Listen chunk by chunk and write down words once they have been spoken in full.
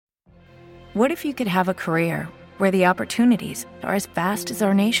What if you could have a career where the opportunities are as vast as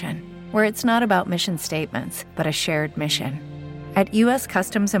our nation, where it's not about mission statements, but a shared mission? At U.S.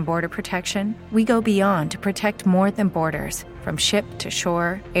 Customs and Border Protection, we go beyond to protect more than borders. From ship to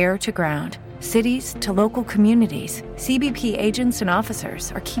shore, air to ground, cities to local communities, CBP agents and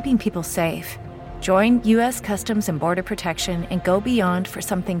officers are keeping people safe. Join U.S. Customs and Border Protection and go beyond for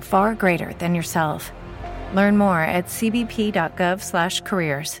something far greater than yourself. Learn more at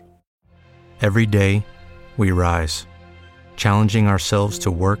cbp.gov/careers. Every day, we rise, challenging ourselves to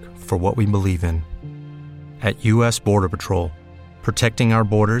work for what we believe in. At U.S. Border Patrol, protecting our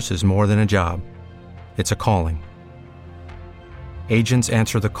borders is more than a job. It's a calling. Agents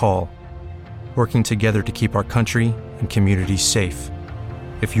answer the call, working together to keep our country and communities safe.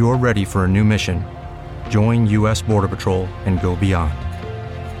 If you're ready for a new mission, join U.S. Border Patrol and go beyond.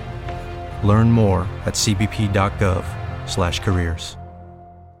 Learn more at cbp.gov/careers.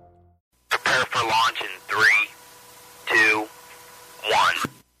 Prepare for launch in 3, 2, 1.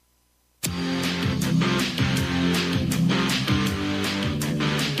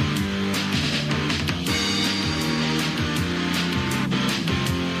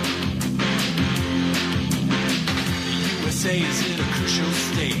 USA is in a crucial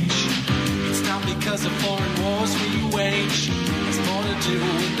stage. It's not because of foreign wars we wage. It's more to do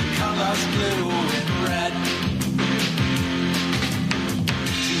with the colors blue and red.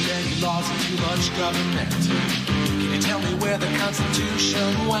 Too many laws and too much government. Can you tell me where the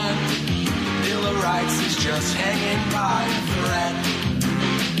Constitution went? The Bill of Rights is just hanging by a thread.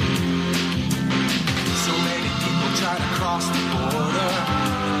 So many people try to cross the border.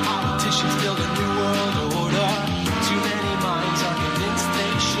 Politicians build a new world order. Too many minds are convinced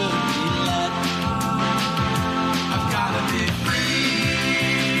they should be led. I've gotta be free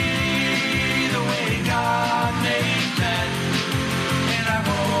the way God made men, and I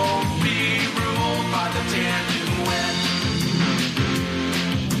won't be ruled by the damn UN.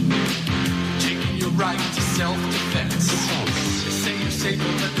 Taking your right to self-defense. They say you're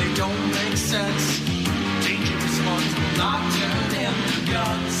safer, but they don't make sense. Dangerous ones will not turn into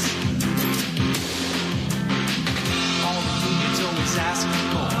guns. Always ask for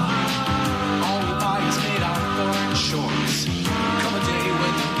more. All we buy is made on foreign shores. Come a day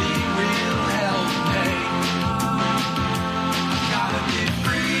when there'll be real hell to pay. I've gotta be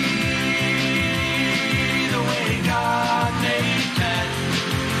free the way God made men,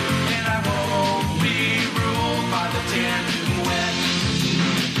 and I won't be ruled by the damn UN.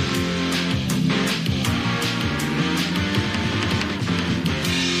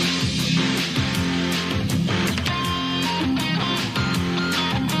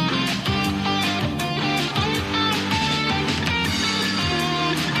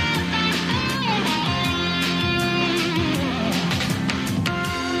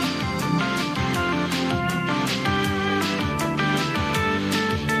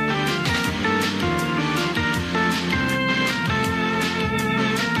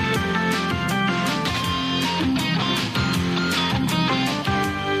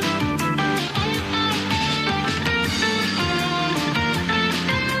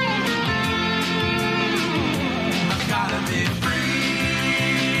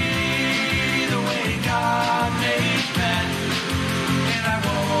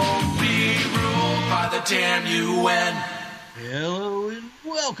 Damn UN. Hello and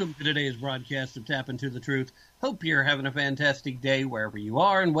welcome to today's broadcast of Tap Into the Truth. Hope you're having a fantastic day wherever you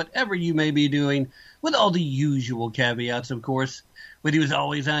are and whatever you may be doing, with all the usual caveats, of course. With you as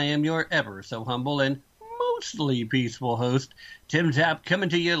always, I am your ever so humble and mostly peaceful host, Tim Tapp, coming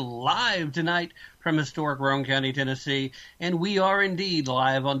to you live tonight from historic Roane County, Tennessee. And we are indeed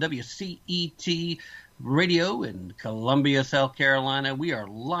live on WCET Radio in Columbia, South Carolina. We are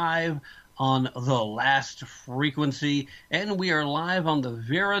live on the Last Frequency, and we are live on the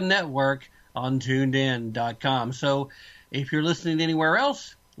Vera Network on TunedIn.com. So if you're listening anywhere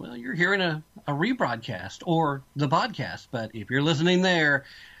else, well, you're hearing a rebroadcast or the podcast. But if you're listening there,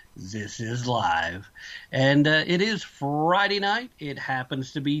 this is live. And it is Friday night. It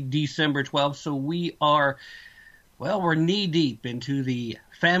happens to be December 12th, so we are, well, we're knee-deep into the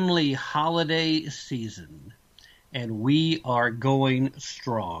family holiday season. And we are going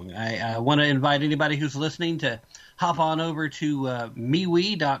strong. I want to invite anybody who's listening to hop on over to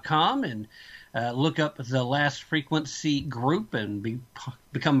MeWe.com and look up the Last Frequency group and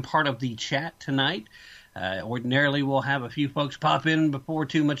become part of the chat tonight. Ordinarily, we'll have a few folks pop in before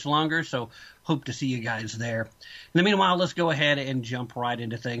too much longer, so hope to see you guys there. In the meanwhile, let's go ahead and jump right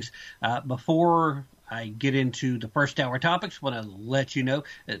into things. Before I get into the first hour topics, I want to let you know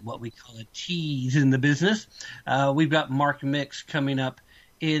that what we call a tease in the business. We've got Mark Mix coming up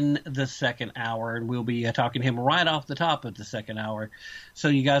in the second hour, and we'll be talking to him right off the top of the second hour. So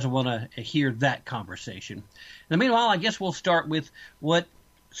you guys will want to hear that conversation. In the meanwhile, I guess we'll start with what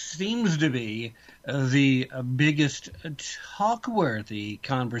seems to be the biggest talk-worthy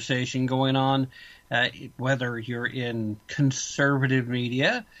conversation going on, whether you're in conservative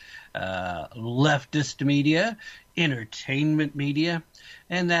media, leftist media, entertainment media,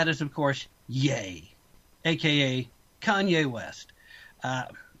 and that is, of course, Ye, a.k.a. Kanye West.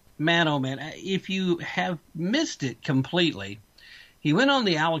 Man, oh man, if you have missed it completely, he went on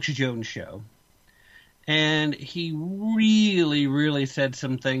the Alex Jones show, and he really, really said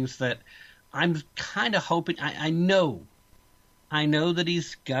some things that I'm kind of hoping, I know that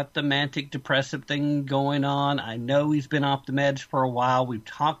he's got the manic depressive thing going on. I know he's been off the meds for a while. We've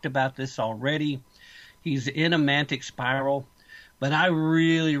talked about this already. He's in a manic spiral. But I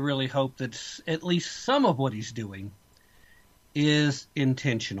really, really hope that at least some of what he's doing is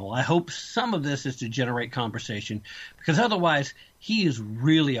intentional. I hope some of this is to generate conversation, because otherwise he is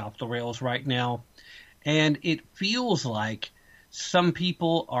really off the rails right now. And it feels like some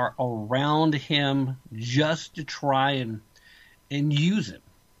people are around him just to try and use him.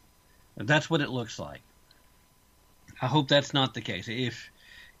 That's what it looks like. I hope that's not the case.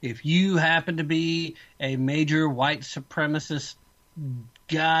 If you happen to be a major white supremacist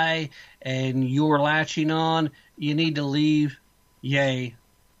guy and you're latching on, you need to leave Ye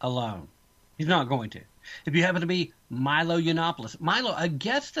alone. He's not going to. If you happen to be Milo Yiannopoulos, a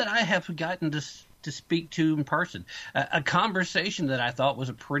guest that I have gotten to speak to in person, a conversation that I thought was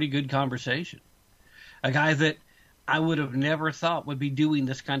a pretty good conversation, a guy that I would have never thought would be doing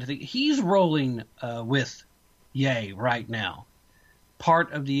this kind of thing. He's rolling with Ye right now.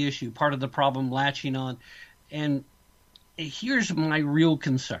 Part of the issue, part of the problem, latching on. And here's my real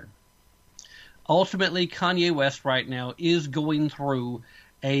concern. Ultimately, Kanye West right now is going through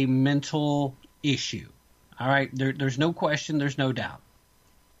a mental issue. All right? There's no question, there's no doubt.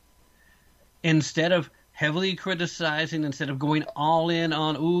 Instead of heavily criticizing, instead of going all in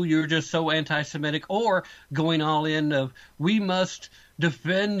on, ooh, you're just so anti-Semitic, or going all in of, we must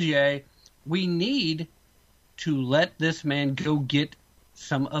defend Ye, we need to let this man go get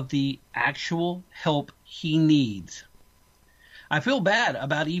some of the actual help he needs. I feel bad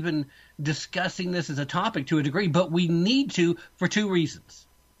about even discussing this as a topic to a degree, but we need to for two reasons.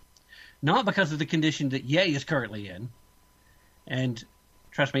 Not because of the condition that Ye is currently in, and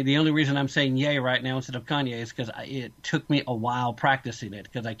trust me, the only reason I'm saying Ye right now instead of Kanye is because it took me a while practicing it,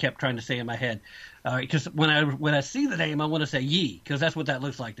 because I kept trying to say in my head. Because when I see the name, I want to say Ye, because that's what that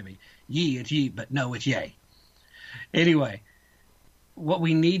looks like to me. Ye, it's Ye, but no, it's Ye. Anyway, what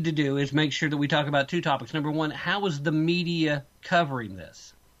we need to do is make sure that we talk about two topics. Number one, how is the media covering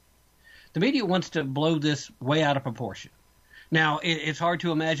this? The media wants to blow this way out of proportion. Now, it's hard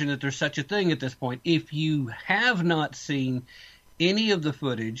to imagine that there's such a thing at this point. If you have not seen any of the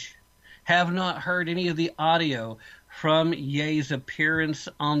footage, have not heard any of the audio from Ye's appearance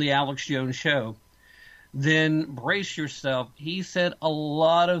on the Alex Jones show, then brace yourself. He said a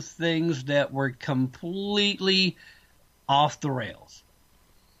lot of things that were completely off the rails.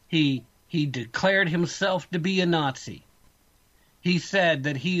 He declared himself to be a Nazi. He said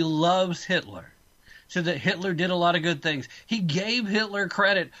that he loves Hitler. Said that Hitler did a lot of good things. He gave Hitler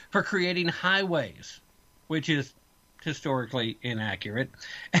credit for creating highways, which is historically inaccurate,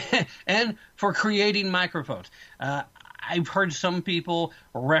 and for creating microphones. I've heard some people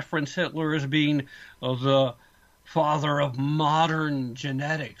reference Hitler as being the father of modern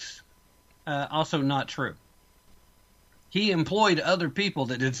genetics. Also not true. He employed other people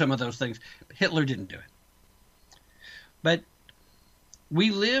that did some of those things. Hitler didn't do it. But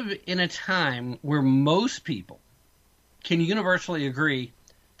we live in a time where most people can universally agree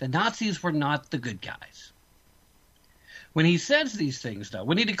the Nazis were not the good guys. When he says these things, though,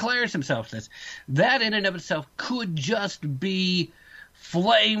 when he declares himself this, that in and of itself could just be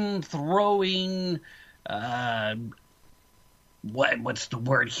flame-throwing, what's the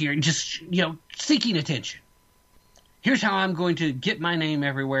word here? Just, seeking attention. Here's how I'm going to get my name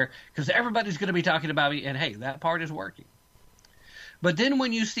everywhere, because everybody's going to be talking about me, and hey, that part is working. But then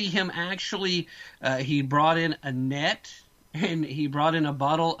when you see him actually, he brought in a net, and he brought in a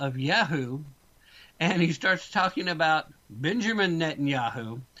bottle of Yahoo, and he starts talking about Benjamin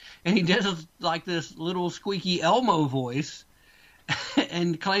Netanyahu, and he does like this little squeaky Elmo voice,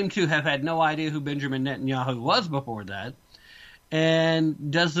 and claimed to have had no idea who Benjamin Netanyahu was before that,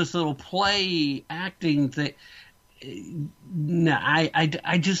 and does this little play acting thing. No,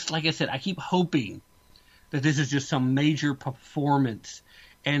 I just, like I said, I keep hoping that this is just some major performance,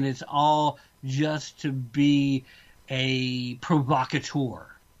 and it's all just to be a provocateur.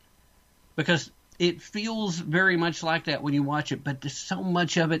 because it feels very much like that when you watch it, but there's so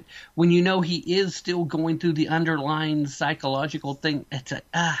much of it when you know he is still going through the underlying psychological thing. It's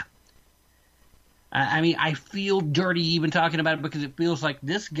I mean, I feel dirty even talking about it because it feels like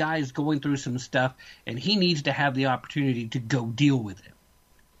this guy is going through some stuff and he needs to have the opportunity to go deal with it.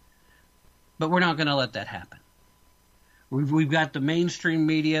 But we're not going to let that happen. We've got the mainstream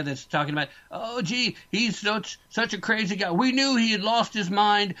media that's talking about, oh, gee, he's such a crazy guy. We knew he had lost his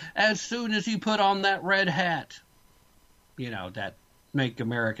mind as soon as he put on that red hat. You know, that Make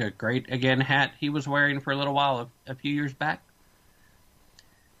America Great Again hat he was wearing for a little while a few years back.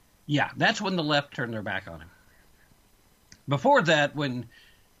 Yeah, that's when the left turned their back on him. Before that, when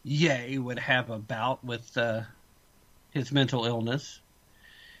Ye would have a bout with his mental illness,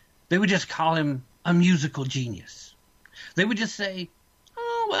 they would just call him a musical genius. They would just say,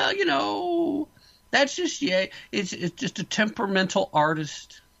 oh, well, you know, that's just Ye. It's just a temperamental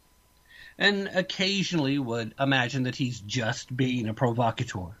artist. And occasionally would imagine that he's just being a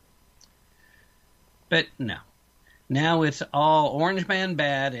provocateur. But no. Now it's all Orange Man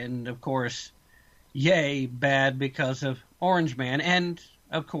bad, and, of course, Ye bad because of Orange Man. And,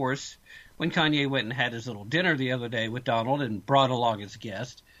 of course, when Kanye went and had his little dinner the other day with Donald and brought along his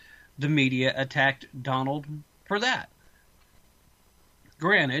guest, the media attacked Donald for that.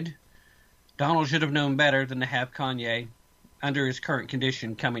 Granted, Donald should have known better than to have Kanye, under his current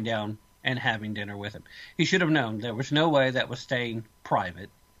condition, coming down and having dinner with him. He should have known there was no way that was staying private.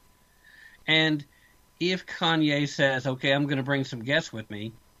 And if Kanye says, okay, I'm going to bring some guests with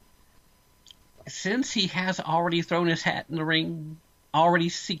me, since he has already thrown his hat in the ring, already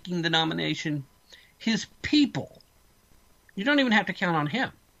seeking the nomination, his people, you don't even have to count on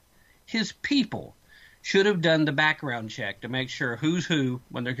him, his people should have done the background check to make sure who's who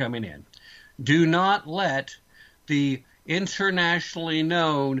when they're coming in. Do not let the internationally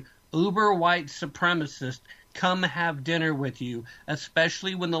known uber white supremacist come have dinner with you,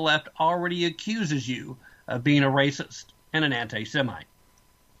 especially when the left already accuses you of being a racist and an anti-Semite.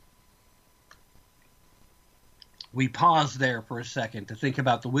 We pause there for a second to think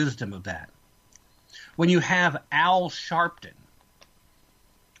about the wisdom of that. When you have Al Sharpton,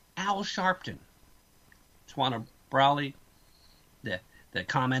 Tawana Brawley, the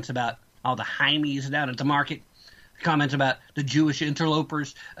comments about all the Heimies down at the market, comments about the Jewish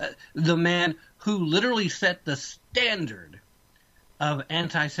interlopers, the man who literally set the standard of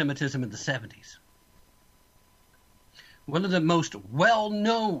anti-Semitism in the 70s. One of the most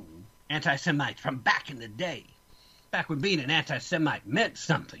well-known anti-Semites from back in the day, back when being an anti-Semite meant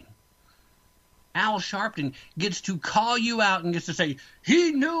something. Al Sharpton gets to call you out and gets to say,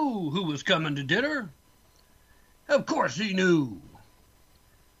 he knew who was coming to dinner. Of course he knew.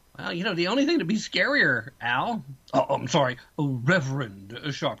 Well, you know, the only thing to be scarier, Al, Reverend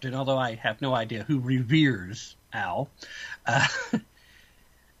Sharpton, although I have no idea who reveres Al, the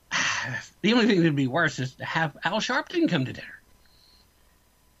only thing that would be worse is to have Al Sharpton come to dinner.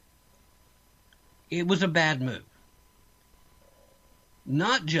 It was a bad move.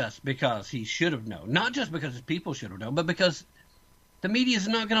 Not just because he should have known, not just because his people should have known, but because the media is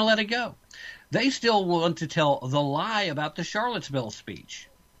not going to let it go. They still want to tell the lie about the Charlottesville speech.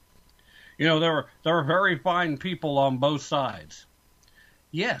 You know, there are very fine people on both sides.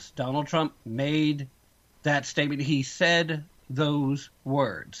 Yes, Donald Trump made that statement. He said those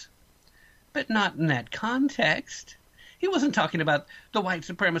words. But not in that context. He wasn't talking about the white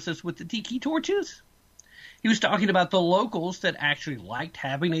supremacists with the tiki torches. He was talking about the locals that actually liked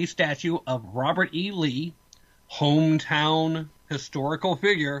having a statue of Robert E. Lee, hometown historical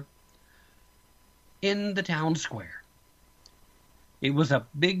figure, in the town square. It was a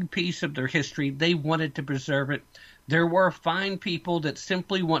big piece of their history. They wanted to preserve it. There were fine people that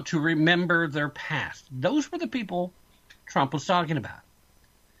simply want to remember their past. Those were the people Trump was talking about.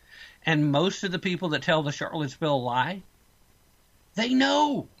 And most of the people that tell the Charlottesville lie, they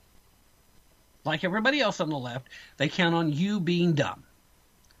know. Like everybody else on the left, they count on you being dumb.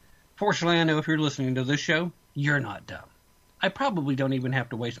 Fortunately, I know if you're listening to this show, you're not dumb. I probably don't even have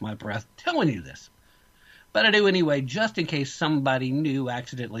to waste my breath telling you this. But I do anyway, just in case somebody new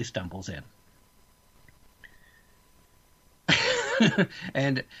accidentally stumbles in.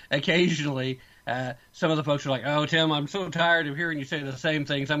 And occasionally, some of the folks are like, oh, Tim, I'm so tired of hearing you say the same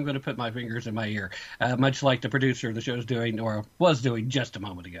things, I'm going to put my fingers in my ear, much like the producer of the show's doing, or was doing just a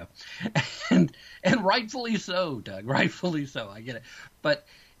moment ago. And rightfully so, Doug, rightfully so, I get it. But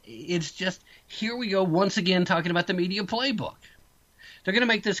it's just, here we go once again talking about the media playbook. They're going to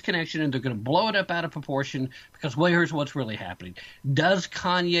make this connection and they're going to blow it up out of proportion because, well, here's what's really happening. Does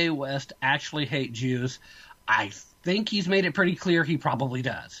Kanye West actually hate Jews? I think he's made it pretty clear he probably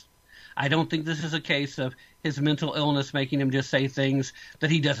does. I don't think this is a case of his mental illness making him just say things that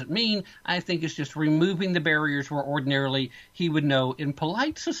he doesn't mean. I think it's just removing the barriers where ordinarily he would know in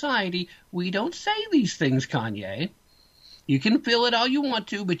polite society, we don't say these things, Kanye. You can feel it all you want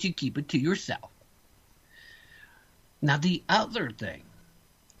to, but you keep it to yourself. Now, the other thing,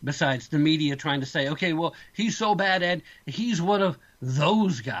 besides the media trying to say, okay, well, he's so bad, Ed, he's one of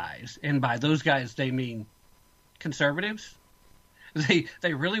those guys. And by those guys, they mean conservatives. They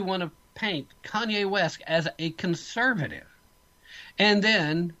really want to paint Kanye West as a conservative. And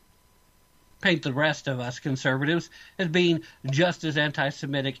then paint the rest of us conservatives as being just as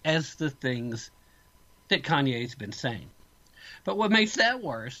anti-Semitic as the things that Kanye's been saying. But what makes that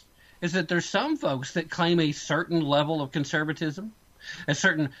worse is that there's some folks that claim a certain level of conservatism, a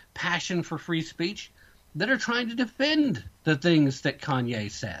certain passion for free speech, that are trying to defend the things that Kanye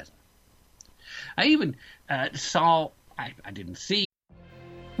said. I even saw, I didn't see.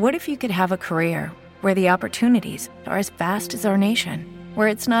 What if you could have a career where the opportunities are as vast as our nation, where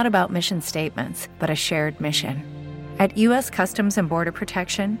it's not about mission statements, but a shared mission? At U.S. Customs and Border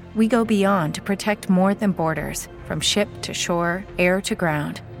Protection, we go beyond to protect more than borders. From ship to shore, air to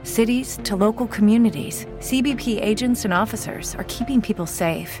ground, cities to local communities, CBP agents and officers are keeping people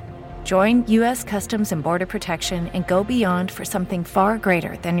safe. Join U.S. Customs and Border Protection and go beyond for something far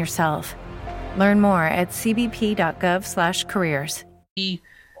greater than yourself. Learn more at cbp.gov/careers.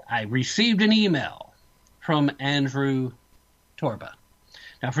 I received an email from Andrew Torba.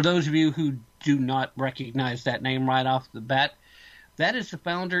 Now, for those of you who do not recognize that name right off the bat, that is the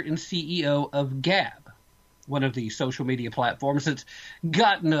founder and CEO of Gab, one of the social media platforms that's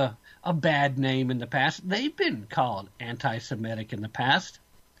gotten a bad name in the past. They've been called anti-Semitic in the past.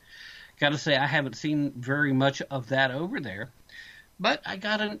 Got to say, I haven't seen very much of that over there. But I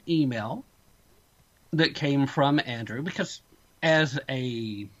got an email that came from Andrew because as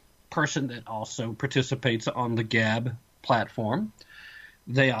a person that also participates on the Gab platform,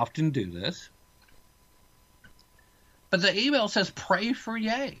 they often do this. But the email says, pray for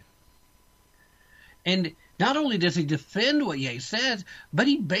Ye. And not only does he defend what Ye says, but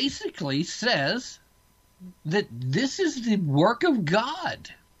he basically says that this is the work of God.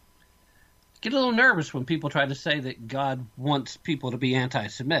 Get a little nervous when people try to say that God wants people to be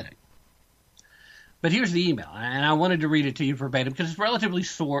anti-Semitic. But here's the email, and I wanted to read it to you verbatim because it's relatively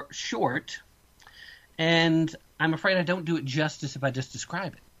short, and I'm afraid I don't do it justice if I just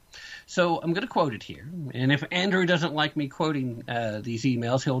describe it. So I'm going to quote it here, and if Andrew doesn't like me quoting these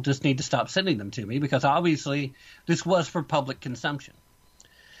emails, he'll just need to stop sending them to me because obviously this was for public consumption. It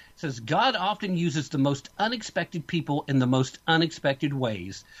says, God often uses the most unexpected people in the most unexpected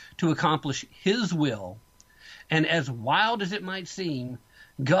ways to accomplish his will, and as wild as it might seem,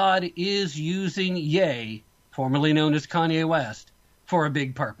 God is using Ye, formerly known as Kanye West, for a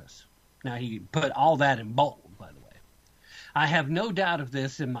big purpose. Now, he put all that in bold, by the way. I have no doubt of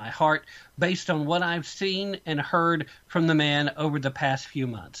this in my heart based on what I've seen and heard from the man over the past few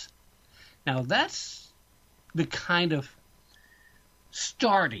months. Now, that's the kind of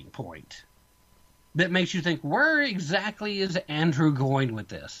starting point that makes you think, where exactly is Andrew going with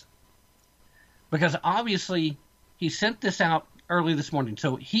this? Because obviously, he sent this out early this morning.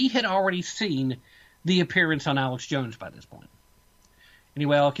 So he had already seen the appearance on Alex Jones by this point.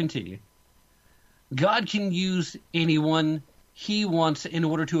 Anyway, I'll continue. God can use anyone he wants in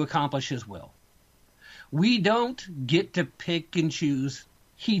order to accomplish his will. We don't get to pick and choose.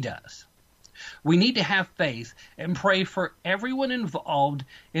 He does. We need to have faith and pray for everyone involved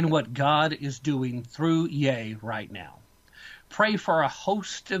in what God is doing through Ye right now. Pray for a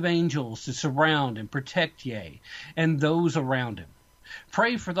host of angels to surround and protect Ye and those around him.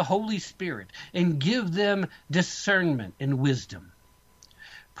 Pray for the Holy Spirit and give them discernment and wisdom.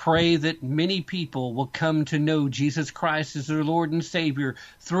 Pray that many people will come to know Jesus Christ as their Lord and Savior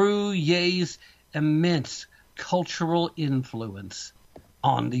through Ye's immense cultural influence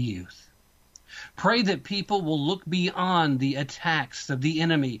on the youth. Pray that people will look beyond the attacks of the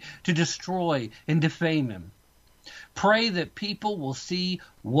enemy to destroy and defame him. Pray that people will see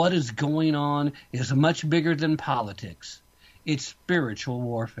what is going on is much bigger than politics. It's spiritual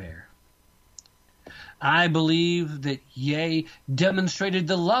warfare. I believe that Ye demonstrated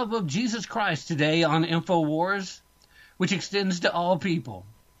the love of Jesus Christ today on InfoWars, which extends to all people.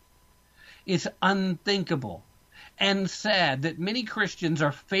 It's unthinkable and sad that many Christians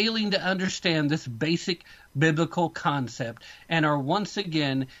are failing to understand this basic biblical concept and are once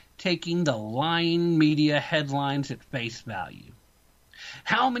again taking the lying media headlines at face value.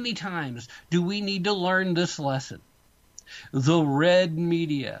 How many times do we need to learn this lesson? The red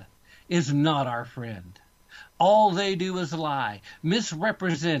media is not our friend. All they do is lie,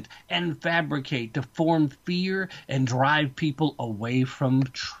 misrepresent, and fabricate to form fear and drive people away from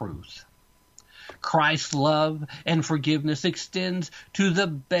truth. Christ's love and forgiveness extends to the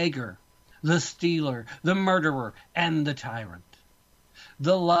beggar, the stealer, the murderer, and the tyrant.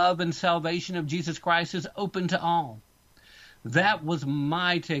 The love and salvation of Jesus Christ is open to all. That was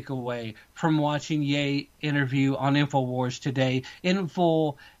my takeaway from watching Ye interview on InfoWars today in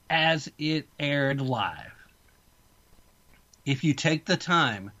full as it aired live. If you take the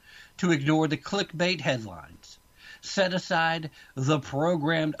time to ignore the clickbait headlines, set aside the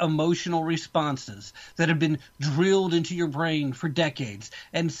programmed emotional responses that have been drilled into your brain for decades,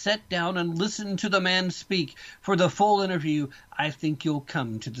 and sit down and listen to the man speak for the full interview, I think you'll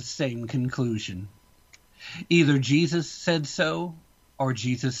come to the same conclusion. Either Jesus said so, or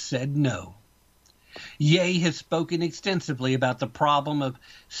Jesus said no. Ye has spoken extensively about the problem of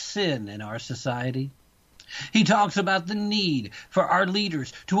sin in our society. He talks about the need for our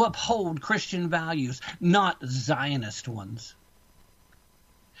leaders to uphold Christian values, not Zionist ones.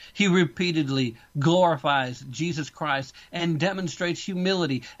 He repeatedly glorifies Jesus Christ and demonstrates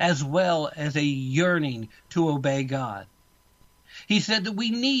humility as well as a yearning to obey God. He said that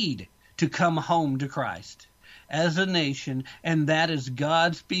we need to come home to Christ as a nation, and that is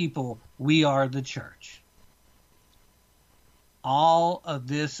God's people. We are the church. All of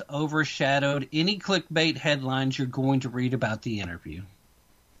this overshadowed any clickbait headlines you're going to read about the interview.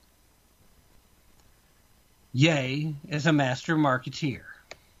 Ye is a master marketeer.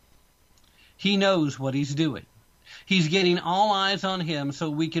 He knows what he's doing. He's getting all eyes on him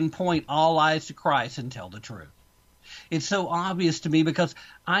so we can point all eyes to Christ and tell the truth. It's so obvious to me because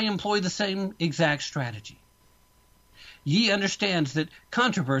I employ the same exact strategy. Ye understands that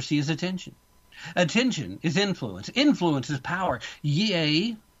controversy is attention. Attention is influence. Influence is power.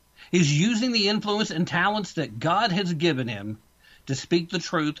 Ye is using the influence and talents that God has given him to speak the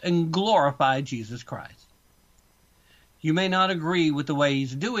truth and glorify Jesus Christ. You may not agree with the way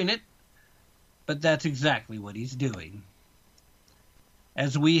he's doing it, but that's exactly what he's doing.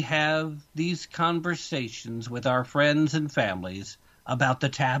 As we have these conversations with our friends and families about the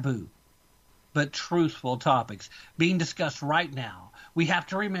taboo but truthful topics being discussed right now, we have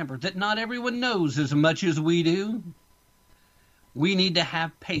to remember that not everyone knows as much as we do. We need to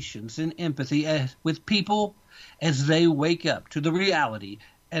have patience and empathy with people as they wake up to the reality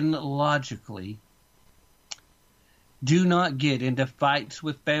and logically. Do not get into fights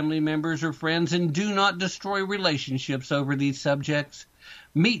with family members or friends, and do not destroy relationships over these subjects.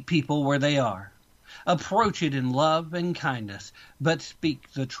 Meet people where they are. Approach it in love and kindness, but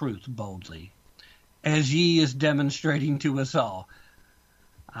speak the truth boldly, as Ye is demonstrating to us all.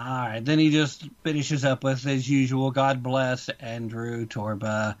 All right, then he just finishes up with, as usual, God bless Andrew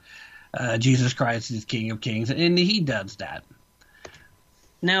Torba. Jesus Christ is King of Kings, and he does that.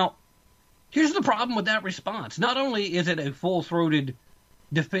 Now, here's the problem with that response. Not only is it a full-throated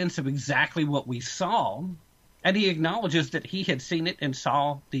defense of exactly what we saw, and he acknowledges that he had seen it and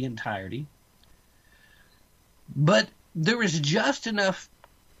saw the entirety, but there is just enough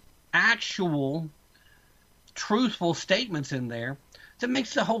actual truthful statements in there that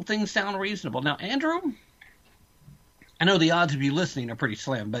makes the whole thing sound reasonable. Now, Andrew, I know the odds of you listening are pretty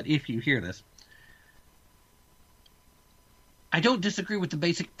slim, but if you hear this, I don't disagree with the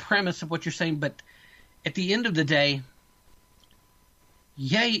basic premise of what you're saying, but at the end of the day,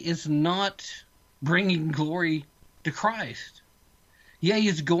 Ye is not bringing glory to Christ. Ye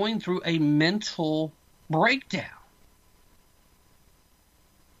is going through a mental breakdown.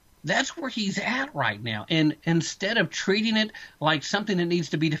 That's where he's at right now. And instead of treating it like something that needs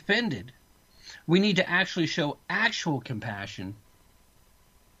to be defended, we need to actually show actual compassion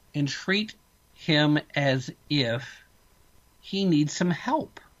and treat him as if he needs some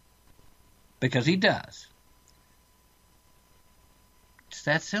help. Because he does. It's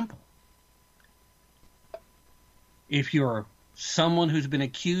that simple. If you're someone who's been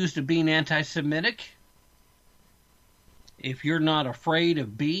accused of being anti-Semitic, if you're not afraid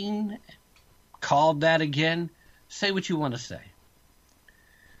of being called that again, say what you want to say.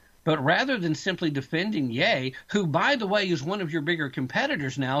 But rather than simply defending Ye, who, by the way, is one of your bigger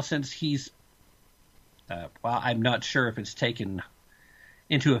competitors now since he's, well, I'm not sure if it's taken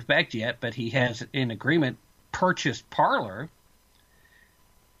into effect yet, but he has, in agreement, purchased Parler.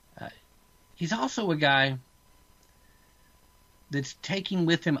 He's also a guy that's taking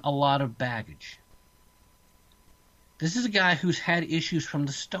with him a lot of baggage. This is a guy who's had issues from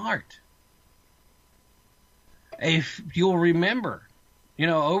the start. If you'll remember,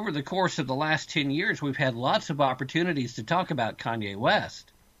 over the course of the last 10 years, we've had lots of opportunities to talk about Kanye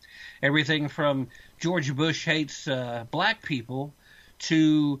West. Everything from George Bush hates black people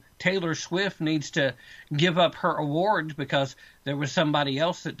to Taylor Swift needs to give up her award because there was somebody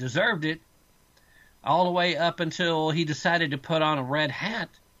else that deserved it, all the way up until he decided to put on a red hat,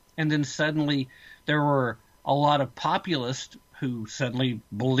 and then suddenly there were a lot of populists who suddenly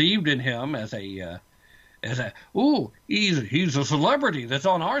believed in him as he's a celebrity that's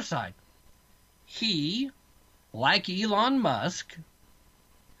on our side. He, like Elon Musk,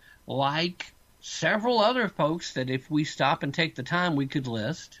 like several other folks that if we stop and take the time we could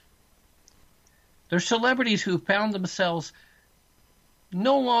list, they're celebrities who found themselves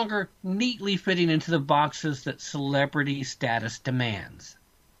no longer neatly fitting into the boxes that celebrity status demands.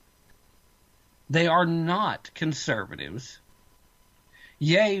 They are not conservatives.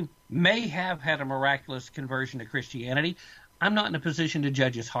 Ye may have had a miraculous conversion to Christianity. I'm not in a position to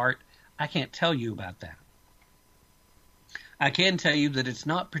judge his heart. I can't tell you about that. I can tell you that it's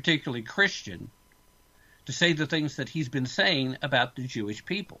not particularly Christian to say the things that he's been saying about the Jewish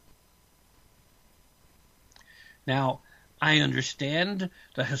people. Now, I understand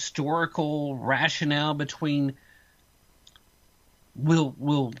the historical rationale between,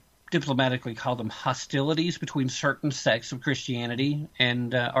 we'll diplomatically call them hostilities between certain sects of Christianity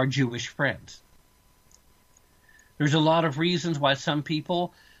and our Jewish friends. There's a lot of reasons why some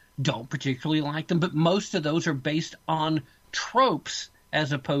people don't particularly like them, but most of those are based on tropes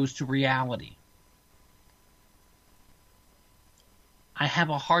as opposed to reality. I have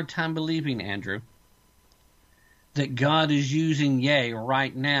a hard time believing, Andrew, that God is using Ye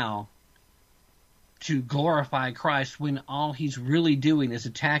right now to glorify Christ when all he's really doing is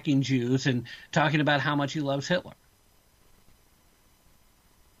attacking Jews and talking about how much he loves Hitler.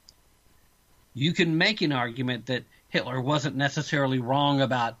 You can make an argument that Hitler wasn't necessarily wrong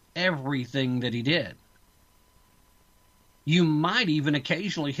about everything that he did. You might even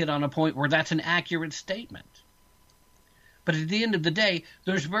occasionally hit on a point where that's an accurate statement. But at the end of the day,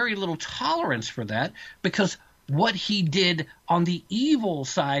 there's very little tolerance for that because what he did on the evil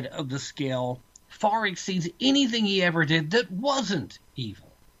side of the scale far exceeds anything he ever did that wasn't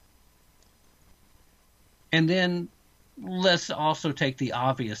evil. And then let's also take the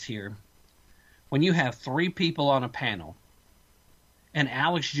obvious here. When you have three people on a panel, and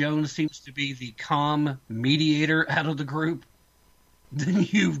Alex Jones seems to be the calm mediator out of the group, then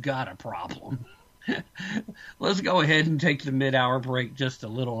you've got a problem. Let's go ahead and take the mid-hour break just a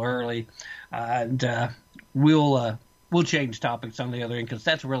little early, and we'll change topics on the other end because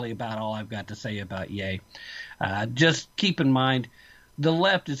that's really about all I've got to say about Ye. Just keep in mind, the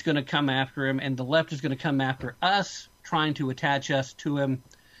left is going to come after him, and the left is going to come after us, trying to attach us to him.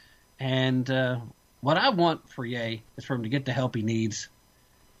 And what I want for Ye is for him to get the help he needs.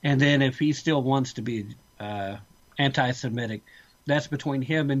 And then if he still wants to be anti-Semitic, that's between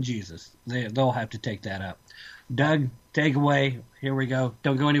him and Jesus. They'll have to take that up. Doug, take away. Here we go.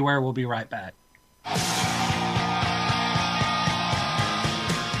 Don't go anywhere. We'll be right back.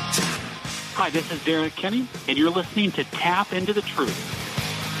 Hi, this is Derek Kenny, and you're listening to Tap Into the Truth.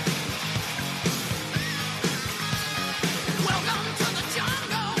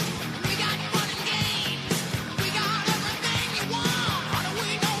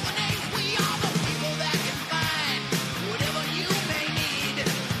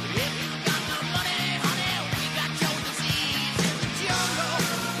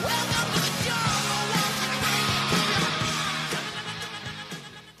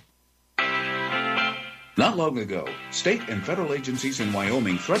 Not long ago, state and federal agencies in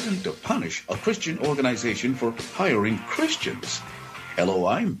Wyoming threatened to punish a Christian organization for hiring Christians. Hello,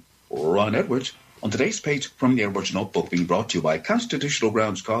 I'm Ron Edwards. On today's page from the Edwards Notebook, being brought to you by Constitutional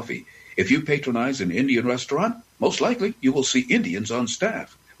Grounds Coffee. If you patronize an Indian restaurant, most likely you will see Indians on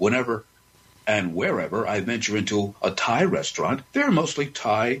staff. Whenever and wherever I venture into a Thai restaurant, there are mostly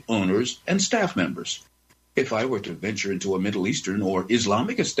Thai owners and staff members. If I were to venture into a Middle Eastern or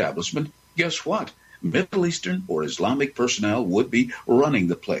Islamic establishment, guess what? Middle Eastern or Islamic personnel would be running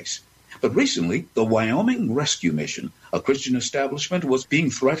the place. But recently, the Wyoming Rescue Mission, a Christian establishment, was being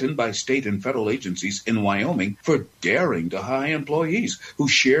threatened by state and federal agencies in Wyoming for daring to hire employees who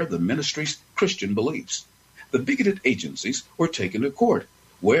share the ministry's Christian beliefs. The bigoted agencies were taken to court,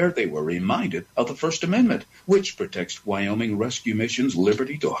 where they were reminded of the First Amendment, which protects Wyoming Rescue Mission's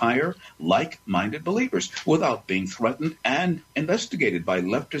liberty to hire like-minded believers without being threatened and investigated by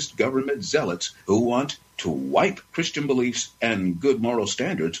leftist government zealots who want to wipe Christian beliefs and good moral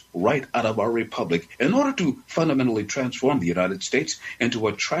standards right out of our republic in order to fundamentally transform the United States into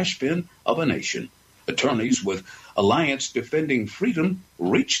a trash bin of a nation. Attorneys with Alliance Defending Freedom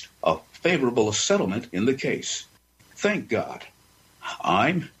reached a favorable settlement in the case. Thank God.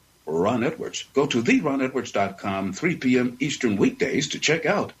 I'm Ron Edwards. Go to theronedwards.com 3 p.m. Eastern weekdays to check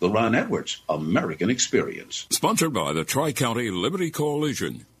out the Ron Edwards American Experience. Sponsored by the Tri-County Liberty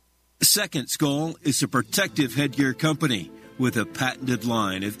Coalition. Second Skull is a protective headgear company with a patented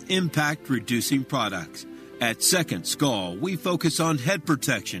line of impact-reducing products. At Second Skull, we focus on head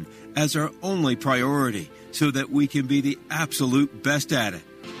protection as our only priority so that we can be the absolute best at it.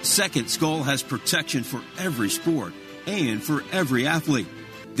 Second Skull has protection for every sport and for every athlete.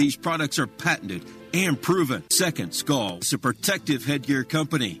 These products are patented and proven. Second Skull is a protective headgear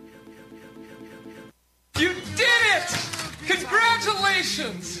company. You did it!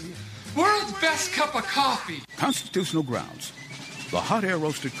 Congratulations! World's best cup of coffee. Constitutional Grounds, the hot air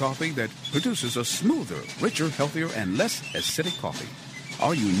roasted coffee that produces a smoother, richer, healthier, and less acidic coffee.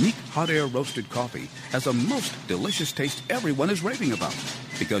 Our unique hot air roasted coffee has a most delicious taste everyone is raving about.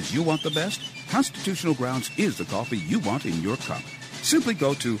 Because you want the best, Constitutional Grounds is the coffee you want in your cup. Simply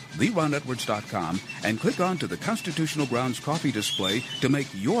go to theronedwards.com and click on to the Constitutional Grounds coffee display to make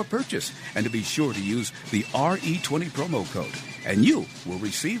your purchase, and to be sure to use the RE20 promo code, and you will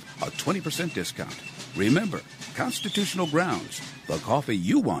receive a 20% discount. Remember, Constitutional Grounds, the coffee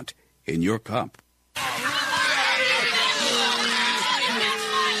you want in your cup.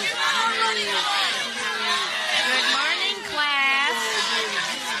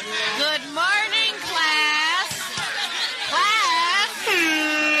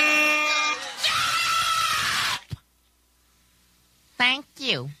 Thank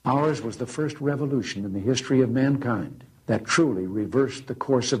you. Ours was the first revolution in the history of mankind that truly reversed the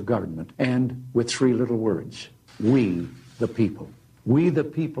course of government, and with 3 little words: we the people. We the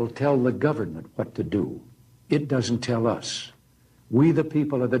people tell the government what to do. It doesn't tell us. We the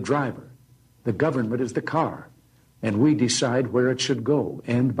people are the driver. The government is the car. And we decide where it should go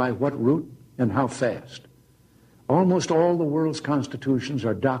and by what route and how fast. Almost all the world's constitutions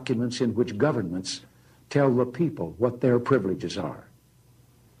are documents in which governments tell the people what their privileges are.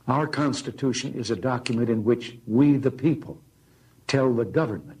 Our Constitution is a document in which we, the people, tell the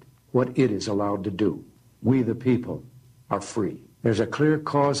government what it is allowed to do. We, the people, are free. There's a clear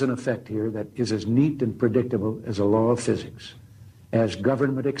cause and effect here that is as neat and predictable as a law of physics. As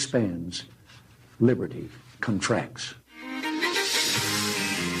government expands, liberty contracts.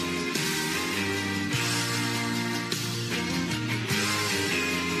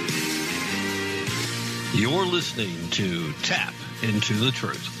 You're listening to Tap Into the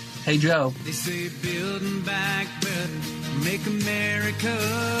Truth. Hey, Joe. They say building back better, make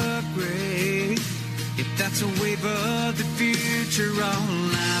America great. If that's a wave of the future,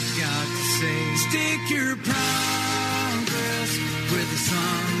 all I've got to say, stick your progress where the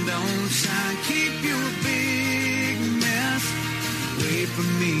sun don't shine. Keep your big mess away from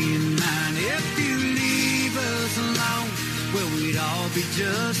me and mine. If you leave us alone, well, we'd all be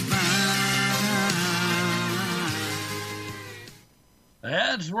just fine.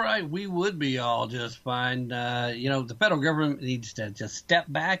 That's right. We would be all just fine. The federal government needs to just step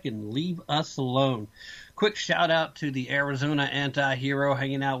back and leave us alone. Quick shout out to the Arizona anti-hero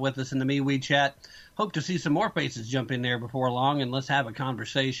hanging out with us in the MeWe chat. Hope to see some more faces jump in there before long, and let's have a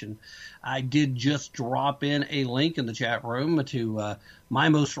conversation. I did just drop in a link in the chat room to my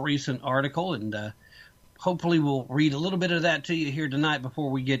most recent article, and hopefully we'll read a little bit of that to you here tonight before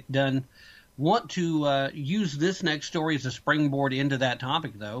we get done. Want to use this next story as a springboard into that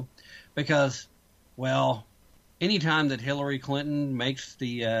topic, though, because, well, anytime that Hillary Clinton makes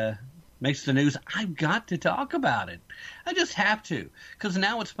the news, I've got to talk about it. I just have to, because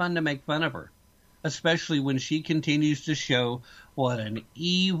now it's fun to make fun of her, especially when she continues to show what an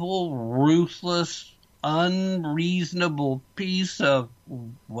evil, ruthless, unreasonable piece of,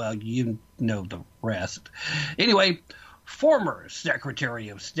 well, you know the rest. Anyway, former Secretary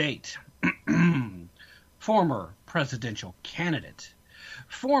of State, former presidential candidate,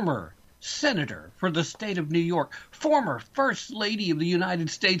 former senator for the state of New York, former First Lady of the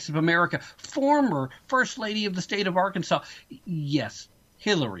United States of America, former First Lady of the state of Arkansas. Yes,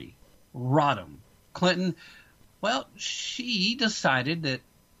 Hillary Rodham Clinton. Well, she decided that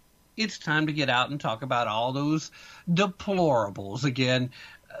it's time to get out and talk about all those deplorables again.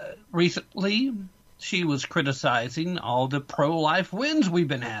 Recently, she was criticizing all the pro-life wins we've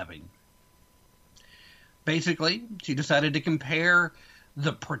been having. Basically, she decided to compare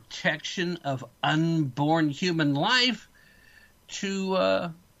the protection of unborn human life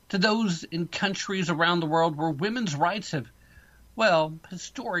to those in countries around the world where women's rights have, well,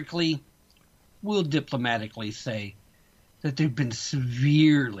 historically, we'll diplomatically say that they've been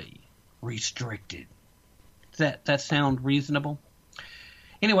severely restricted. Does that sound reasonable?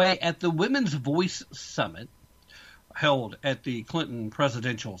 Anyway, at the Women's Voice Summit, held at the Clinton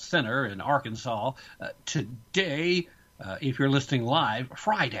Presidential Center in Arkansas today, if you're listening live,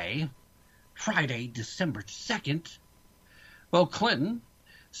 Friday, December 2nd. Well, Clinton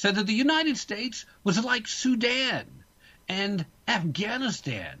said that the United States was like Sudan and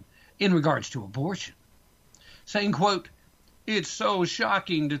Afghanistan in regards to abortion, saying, quote, "It's so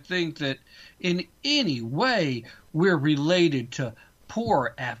shocking to think that in any way we're related to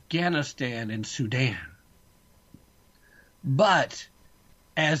poor Afghanistan and Sudan. But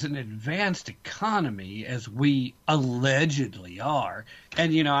as an advanced economy, as we allegedly are,"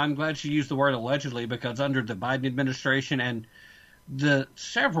 and, I'm glad she used the word allegedly, because under the Biden administration and the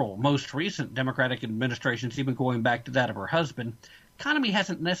several most recent Democratic administrations, even going back to that of her husband, economy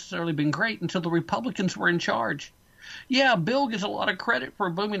hasn't necessarily been great until the Republicans were in charge. Yeah, Bill gets a lot of credit for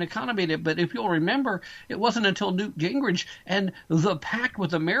a booming economy, but if you'll remember, it wasn't until Newt Gingrich and the pact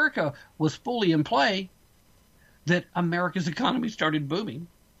with America was fully in play that America's economy started booming.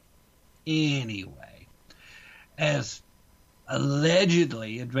 Anyway, as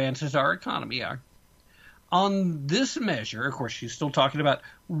allegedly advanced as our economy are, on this measure, of course, she's still talking about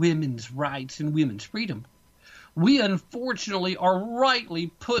women's rights and women's freedom, we unfortunately are rightly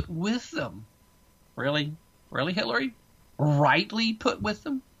put with them. Really? Really, Hillary? Rightly put with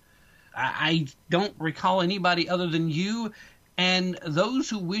them? I don't recall anybody other than you and those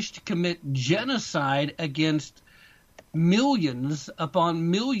who wish to commit genocide against millions upon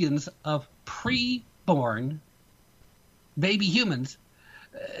millions of pre-born baby humans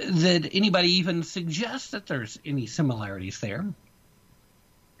that anybody even suggests that there's any similarities there.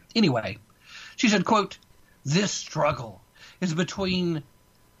 Anyway, she said, quote, "This struggle is between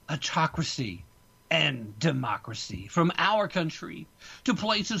autocracy and democracy, from our country to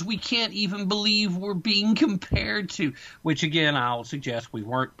places we can't even believe we're being compared to," which, again, I'll suggest we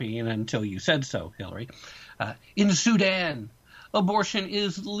weren't being until you said so, Hillary. In Sudan, abortion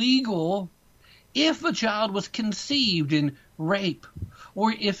is legal if a child was conceived in rape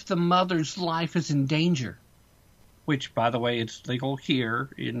or if the mother's life is in danger, which, by the way, it's legal here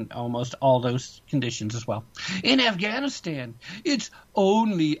in almost all those conditions as well. In Afghanistan, it's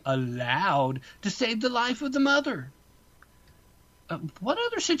only allowed to save the life of the mother. What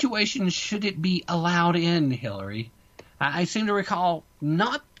other situations should it be allowed in, Hillary? I seem to recall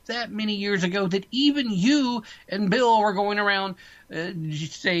not that many years ago that even you and Bill were going around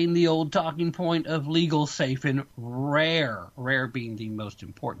saying the old talking point of legal, safe, and rare being the most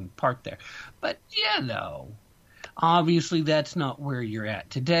important part there. But, obviously that's not where you're at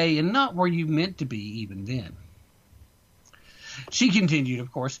today and not where you meant to be even then. She continued,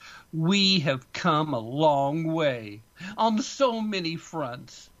 of course, "We have come a long way on so many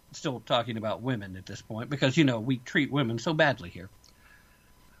fronts." Still talking about women at this point because, we treat women so badly here.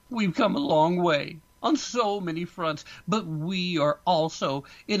 "We've come a long way on so many fronts, but we are also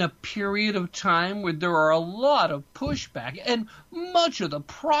in a period of time where there are a lot of pushback, and much of the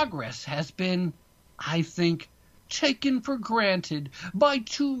progress has been, I think, taken for granted by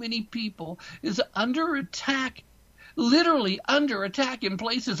too many people, is under attack, literally under attack in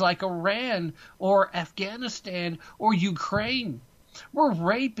places like Iran or Afghanistan or Ukraine, where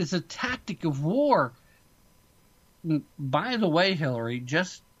rape is a tactic of war." By the way, Hillary,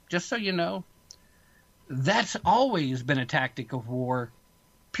 just so you know, that's always been a tactic of war,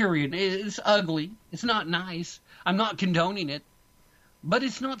 period. It's ugly. It's not nice. I'm not condoning it. But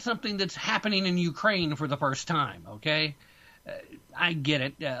it's not something that's happening in Ukraine for the first time, okay? I get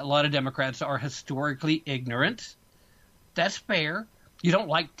it. A lot of Democrats are historically ignorant. That's fair. You don't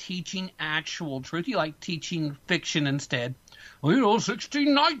like teaching actual truth. You like teaching fiction instead.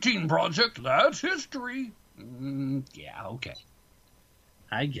 1619 Project, that's history. Yeah, okay.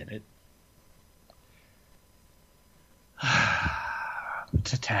 I get it.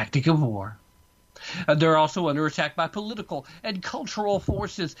 It's a tactic of war. They're also under attack by political and cultural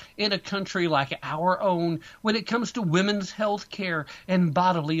forces in a country like our own when it comes to women's health care and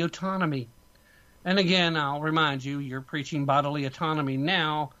bodily autonomy. And again, I'll remind you, you're preaching bodily autonomy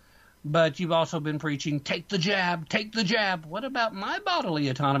now, but you've also been preaching, take the jab, take the jab. What about my bodily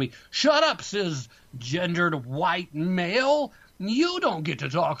autonomy? Shut up, says gendered white male. You don't get to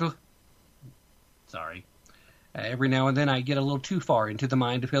talk. Sorry. Every now and then I get a little too far into the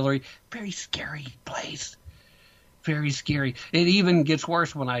mind of Hillary. Very scary place. Very scary. It even gets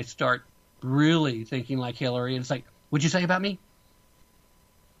worse when I start really thinking like Hillary. It's like, what'd you say about me?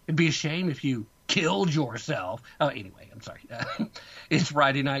 It'd be a shame if you killed yourself. Oh, anyway, I'm sorry. It's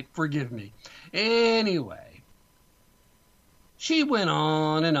Friday night. Forgive me. Anyway, she went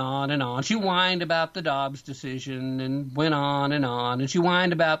on and on and on. She whined about the Dobbs decision and went on. And she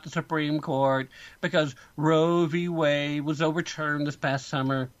whined about the Supreme Court because Roe v. Wade was overturned this past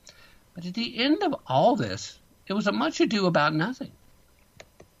summer. But at the end of all this, it was a much ado about nothing.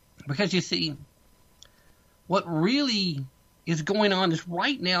 Because you see, what really is going on is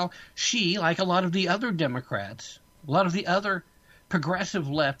right now, she, like a lot of the other Democrats, a lot of the other progressive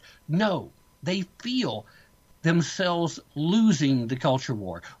left, know, they feel themselves losing the culture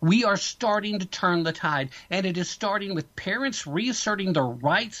war. We are starting to turn the tide, and it is starting with parents reasserting the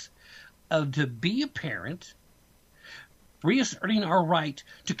rights to be a parent, reasserting our right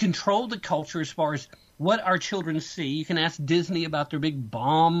to control the culture as far as what our children see. You can ask Disney about their big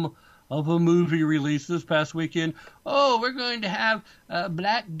bomb of a movie release this past weekend. Oh, we're going to have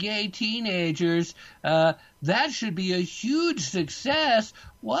black gay teenagers. That should be a huge success.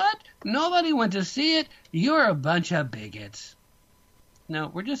 What? Nobody went to see it? You're a bunch of bigots. No,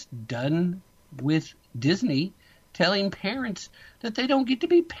 we're just done with Disney telling parents that they don't get to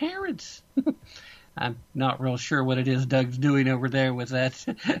be parents. I'm not real sure what it is Doug's doing over there with that.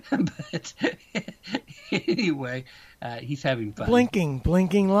 But anyway, he's having fun.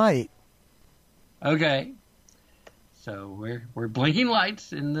 Blinking light. Okay. So we're blinking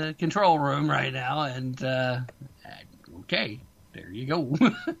lights in the control room right now, and okay, there you go.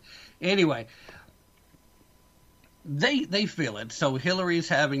 Anyway, they feel it. So Hillary's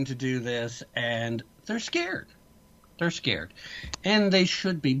having to do this, and they're scared. They're scared, and they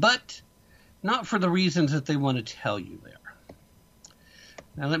should be, but not for the reasons that they want to tell you there.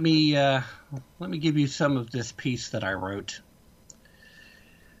 Now let me give you some of this piece that I wrote.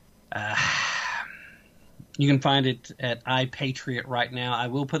 You can find it at iPatriot right now. I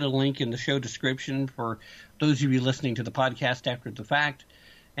will put a link in the show description for those of you listening to the podcast after the fact.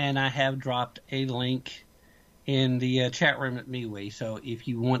 And I have dropped a link in the chat room at MeWe. So if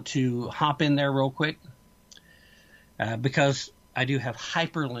you want to hop in there real quick, because I do have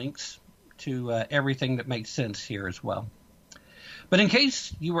hyperlinks to everything that makes sense here as well. But in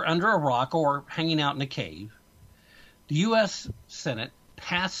case you were under a rock or hanging out in a cave, the U.S. Senate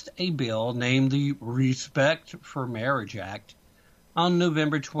passed a bill named the Respect for Marriage Act on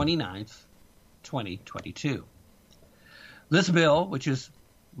November 29th, 2022. This bill, which is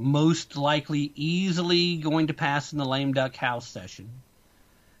most likely easily going to pass in the lame duck House session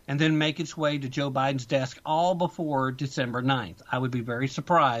and then make its way to Joe Biden's desk all before December 9th. I would be very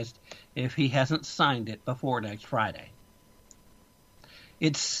surprised if he hasn't signed it before next Friday.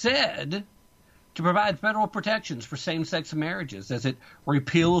 It's said to provide federal protections for same-sex marriages as it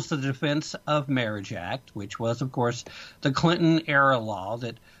repeals the Defense of Marriage Act, which was, of course, the Clinton-era law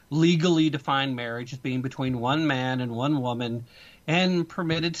that legally defined marriage as being between one man and one woman and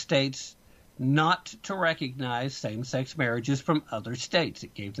permitted states not to recognize same-sex marriages from other states.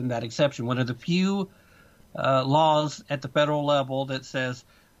 It gave them that exception. One of the few laws at the federal level that says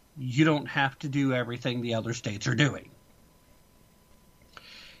you don't have to do everything the other states are doing.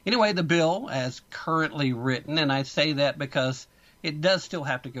 Anyway, the bill, as currently written, and I say that because it does still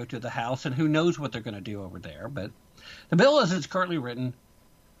have to go to the House, and who knows what they're going to do over there, but the bill, as it's currently written,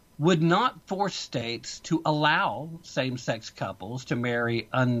 would not force states to allow same-sex couples to marry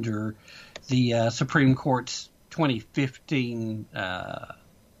under the Supreme Court's 2015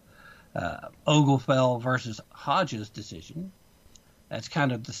 Oglefell versus Hodges decision. That's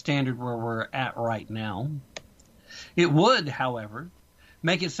kind of the standard where we're at right now. It would, however,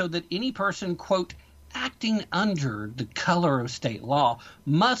 make it so that any person, quote, acting under the color of state law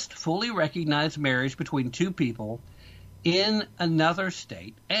must fully recognize marriage between two people in another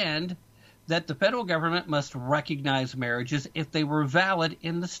state, and that the federal government must recognize marriages if they were valid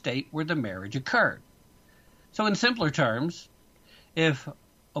in the state where the marriage occurred. So in simpler terms, if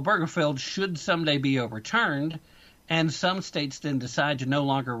Obergefell should someday be overturned and some states then decide to no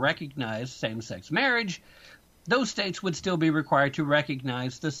longer recognize same-sex marriage, those states would still be required to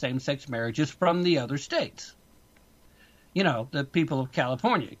recognize the same-sex marriages from the other states. You know, the people of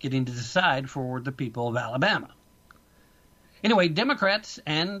California getting to decide for the people of Alabama. Anyway, Democrats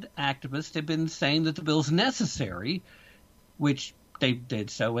and activists have been saying that the bill's necessary, which they did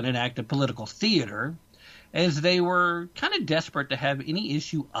so in an act of political theater, as they were kind of desperate to have any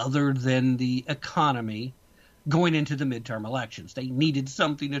issue other than the economy going into the midterm elections. They needed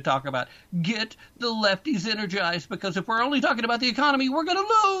something to talk about. Get the lefties energized, because if we're only talking about the economy, we're going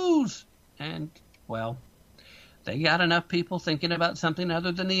to lose. And, well, they got enough people thinking about something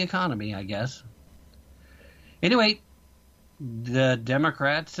other than the economy, I guess. Anyway, the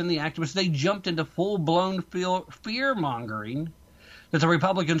Democrats and the activists, they jumped into full-blown fear-mongering that the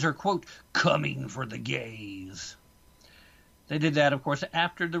Republicans are, quote, coming for the gays. They did that, of course,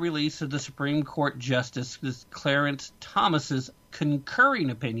 after the release of the Supreme Court Justice Clarence Thomas's concurring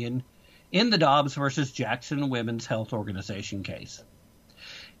opinion in the Dobbs versus Jackson Women's Health Organization case.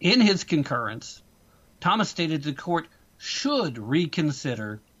 In his concurrence, Thomas stated the court should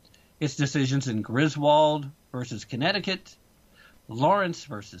reconsider its decisions in Griswold versus Connecticut, Lawrence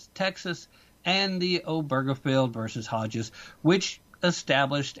versus Texas, and the Obergefell versus Hodges, which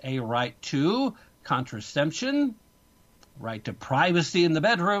established a right to contraception, right to privacy in the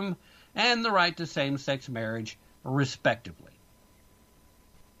bedroom, and the right to same-sex marriage, respectively.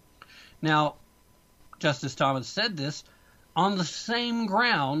 Now, Justice Thomas said this on the same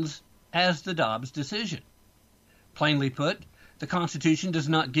grounds as the Dobbs decision. Plainly put, the Constitution does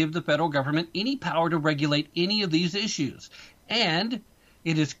not give the federal government any power to regulate any of these issues, and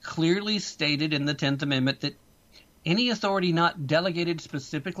it is clearly stated in the 10th Amendment that any authority not delegated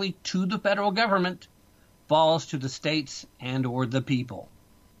specifically to the federal government falls to the states and or the people.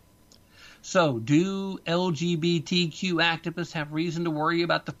 So, do LGBTQ activists have reason to worry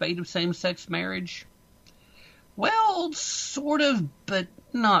about the fate of same-sex marriage? Well, sort of, but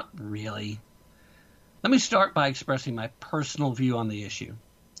not really. Let me start by expressing my personal view on the issue,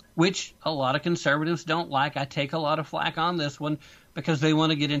 which a lot of conservatives don't like. I take a lot of flack on this one because they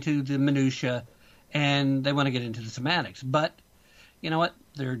want to get into the minutia and they want to get into the semantics. But you know what?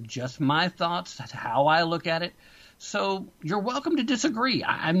 They're just my thoughts. That's how I look at it. So you're welcome to disagree.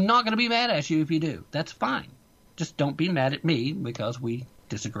 I'm not going to be mad at you if you do. That's fine. Just don't be mad at me because we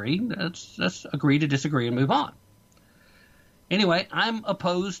disagree. Let's agree to disagree and move on. Anyway, I'm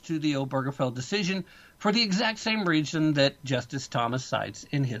opposed to the Obergefell decision for the exact same reason that Justice Thomas cites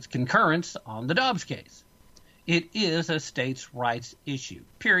in his concurrence on the Dobbs case. It is a states' rights issue,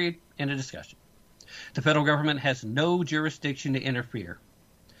 period, end of discussion. The federal government has no jurisdiction to interfere.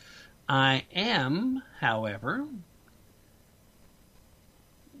 I am, however,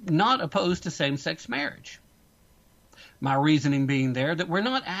 not opposed to same-sex marriage. My reasoning being there that we're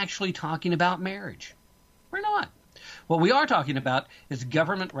not actually talking about marriage. We're not. What we are talking about is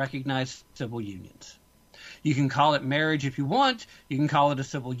government-recognized civil unions. You can call it marriage if you want. You can call it a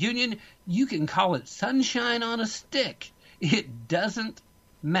civil union. You can call it sunshine on a stick. It doesn't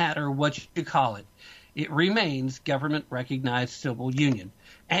matter what you call it. It remains government-recognized civil union.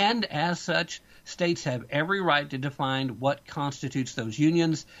 And as such, states have every right to define what constitutes those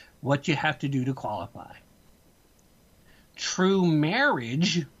unions, what you have to do to qualify. True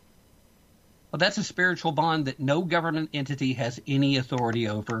marriage, well, that's a spiritual bond that no government entity has any authority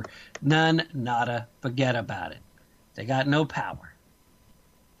over. None, nada, forget about it. They got no power.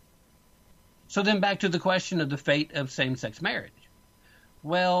 So then back to the question of the fate of same-sex marriage.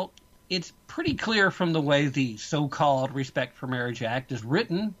 Well, it's pretty clear from the way the so-called Respect for Marriage Act is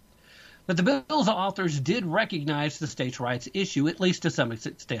written that the bill's authors did recognize the states' rights issue, at least to some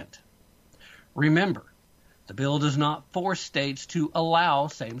extent. Remember, the bill does not force states to allow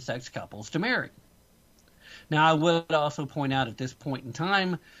same-sex couples to marry. Now, I would also point out at this point in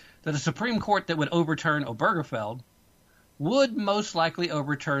time that a Supreme Court that would overturn Obergefell would most likely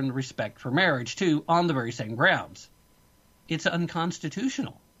overturn Respect for Marriage, too, on the very same grounds. It's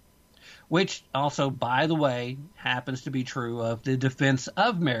unconstitutional, which also, by the way, happens to be true of the Defense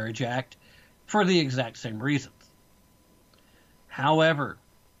of Marriage Act for the exact same reasons. However,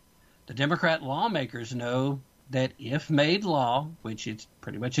 the Democrat lawmakers know that if made law, which it's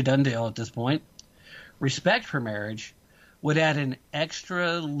pretty much a done deal at this point, Respect for Marriage would add an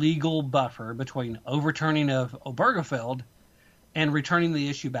extra legal buffer between overturning of Obergefell and returning the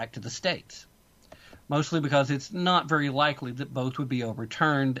issue back to the states, mostly because it's not very likely that both would be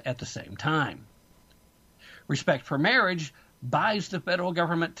overturned at the same time. Respect for Marriage buys the federal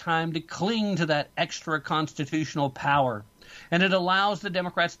government time to cling to that extra constitutional power, and it allows the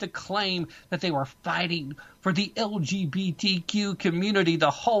Democrats to claim that they were fighting for the LGBTQ community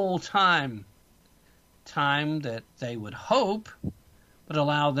the whole time. Time that they would hope would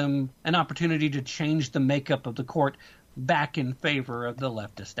allow them an opportunity to change the makeup of the court back in favor of the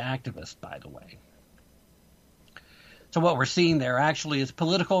leftist activists, by the way. So what we're seeing there actually is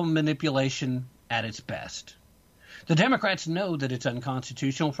political manipulation at its best. The Democrats know that it's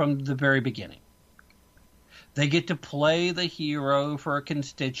unconstitutional from the very beginning. They get to play the hero for a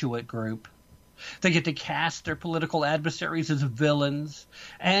constituent group. They get to cast their political adversaries as villains,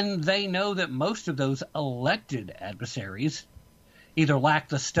 and they know that most of those elected adversaries either lack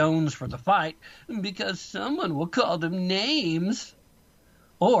the stones for the fight because someone will call them names,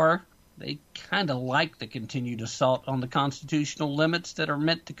 or they kind of like the continued assault on the constitutional limits that are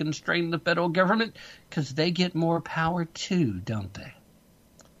meant to constrain the federal government because they get more power too, don't they?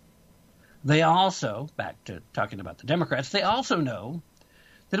 They also, back to talking about the Democrats, they also know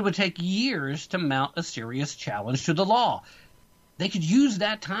that it would take years to mount a serious challenge to the law. They could use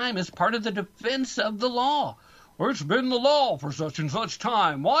that time as part of the defense of the law. Well, it's been the law for such and such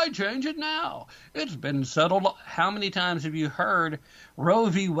time. Why change it now? It's been settled. How many times have you heard Roe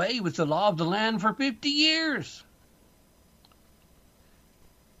v. Wade was the law of the land for 50 years?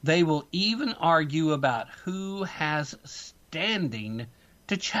 They will even argue about who has standing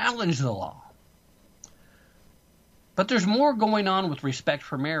to challenge the law. But there's more going on with respect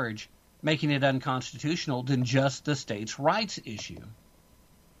for marriage, making it unconstitutional, than just the states' rights issue.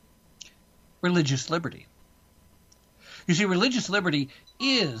 Religious liberty. You see, religious liberty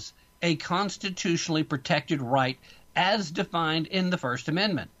is a constitutionally protected right as defined in the First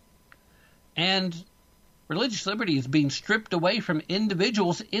Amendment. And religious liberty is being stripped away from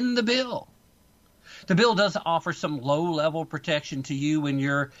individuals in the bill. The bill does offer some low-level protection to you when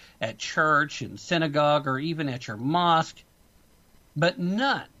you're at church and synagogue or even at your mosque, but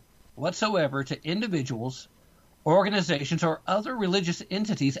none whatsoever to individuals, organizations, or other religious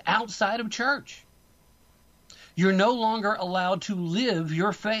entities outside of church. You're no longer allowed to live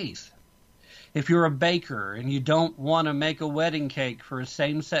your faith. If you're a baker and you don't want to make a wedding cake for a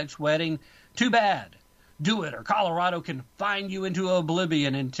same-sex wedding, too bad. Do it, or Colorado can fine you into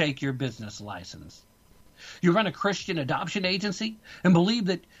oblivion and take your business license. You run a Christian adoption agency and believe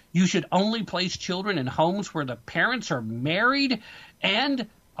that you should only place children in homes where the parents are married and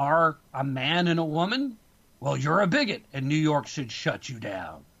are a man and a woman? Well, you're a bigot, and New York should shut you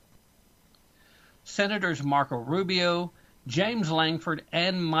down. Senators Marco Rubio, James Langford,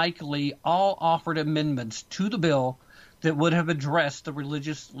 and Mike Lee all offered amendments to the bill that would have addressed the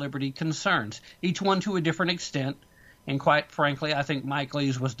religious liberty concerns, each one to a different extent, and quite frankly, I think Mike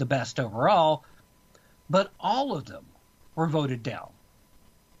Lee's was the best overall, but all of them were voted down.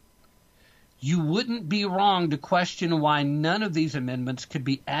 You wouldn't be wrong to question why none of these amendments could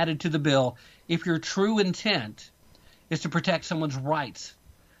be added to the bill if your true intent is to protect someone's rights,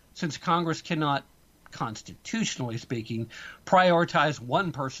 since Congress cannot, constitutionally speaking, prioritize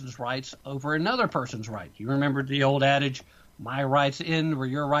one person's rights over another person's right. You remember the old adage, my rights end where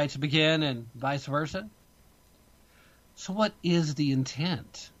your rights begin, and vice versa? So what is the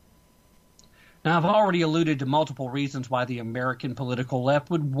intent? Now, I've already alluded to multiple reasons why the American political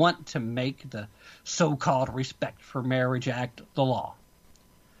left would want to make the so-called Respect for Marriage Act the law.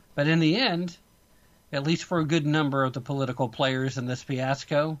 But in the end, at least for a good number of the political players in this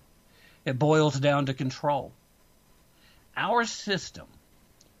fiasco, it boils down to control. Our system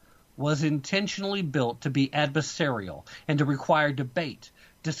was intentionally built to be adversarial and to require debate,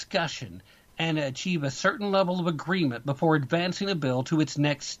 discussion, and achieve a certain level of agreement before advancing a bill to its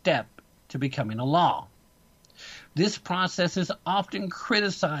next step to becoming a law. This process is often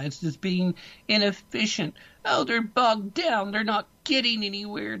criticized as being inefficient. Oh, they're bogged down. They're not getting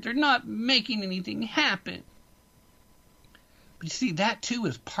anywhere. They're not making anything happen. But you see, that too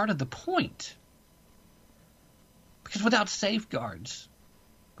is part of the point. Because without safeguards,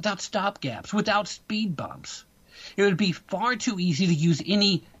 without stopgaps, without speed bumps, it would be far too easy to use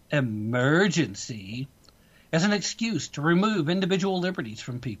any emergency as an excuse to remove individual liberties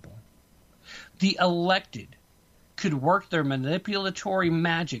from people. The elected could work their manipulatory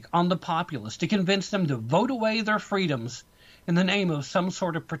magic on the populace to convince them to vote away their freedoms in the name of some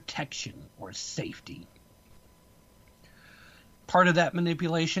sort of protection or safety. Part of that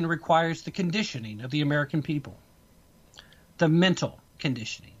manipulation requires the conditioning of the American people, the mental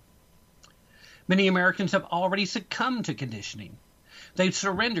conditioning. Many Americans have already succumbed to conditioning. They've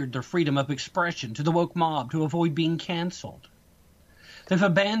surrendered their freedom of expression to the woke mob to avoid being canceled. They've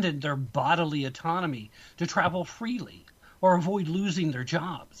abandoned their bodily autonomy to travel freely or avoid losing their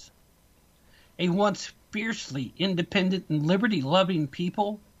jobs. A once fiercely independent and liberty-loving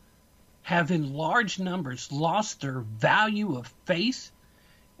people have in large numbers lost their value of faith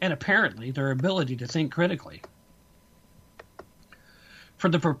and apparently their ability to think critically. For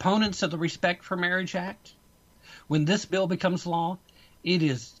the proponents of the Respect for Marriage Act, when this bill becomes law, it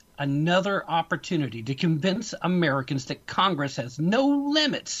is another opportunity to convince Americans that Congress has no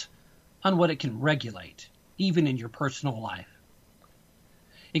limits on what it can regulate, even in your personal life.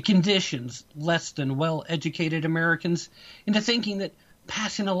 It conditions less than well-educated Americans into thinking that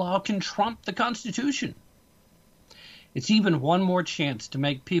passing a law can trump the Constitution. It's even one more chance to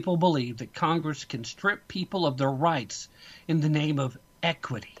make people believe that Congress can strip people of their rights in the name of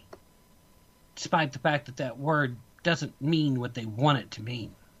equity, despite the fact that that word doesn't mean what they want it to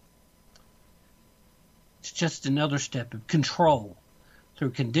mean. It's just another step of control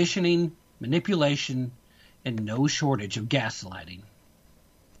through conditioning, manipulation, and no shortage of gaslighting.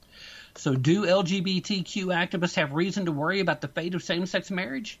 So do LGBTQ activists have reason to worry about the fate of same-sex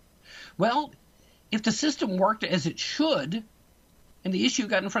marriage? Well, if the system worked as it should and the issue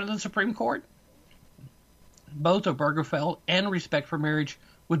got in front of the Supreme Court, both Obergefell and respect for marriage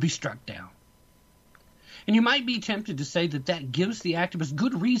would be struck down. And you might be tempted to say that that gives the activists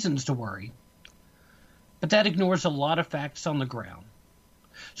good reasons to worry, but that ignores a lot of facts on the ground.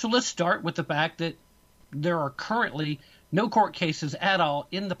 So let's start with the fact that there are currently no court cases at all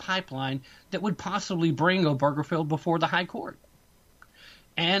in the pipeline that would possibly bring Obergefell before the High Court.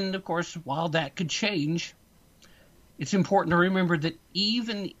 And, of course, while that could change, it's important to remember that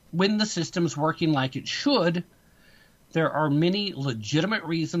even when the system's working like it should, there are many legitimate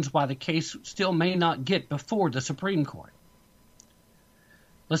reasons why the case still may not get before the Supreme Court.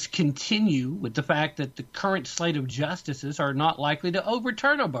 Let's continue with the fact that the current slate of justices are not likely to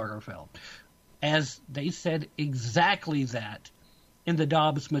overturn Obergefell, as they said exactly that in the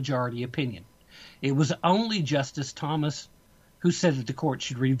Dobbs majority opinion. It was only Justice Thomas who said that the court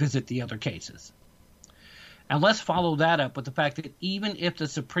should revisit the other cases. And let's follow that up with the fact that even if the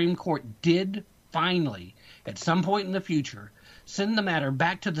Supreme Court did finally, at some point in the future, send the matter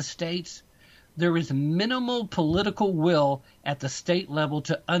back to the states, there is minimal political will at the state level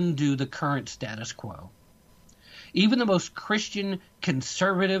to undo the current status quo. Even the most Christian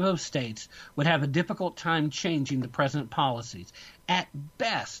conservative of states would have a difficult time changing the present policies. At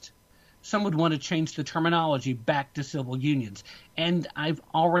best, some would want to change the terminology back to civil unions, and I've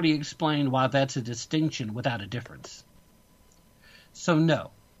already explained why that's a distinction without a difference. So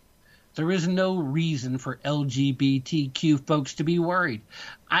no, there is no reason for LGBTQ folks to be worried.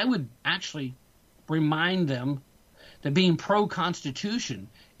 I would actually remind them that being pro-Constitution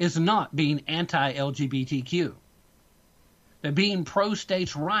is not being anti-LGBTQ. That being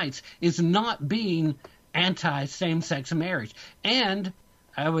pro-states' rights is not being anti-same-sex marriage. And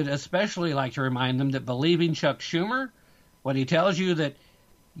I would especially like to remind them that believing Chuck Schumer, when he tells you that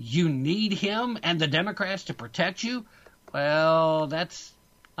you need him and the Democrats to protect you, well, that's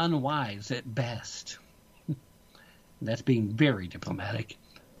unwise at best. That's being very diplomatic.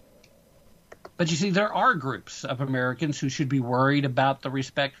 But you see, there are groups of Americans who should be worried about the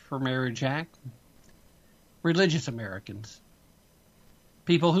Respect for Marriage Act. Religious Americans.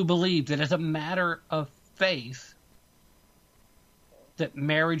 People who believe that as a matter of faith, that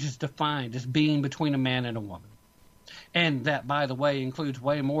marriage is defined as being between a man and a woman. And that, by the way, includes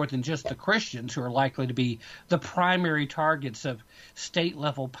way more than just the Christians who are likely to be the primary targets of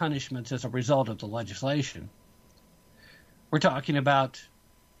state-level punishments as a result of the legislation. We're talking about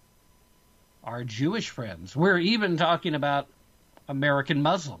our Jewish friends. We're even talking about American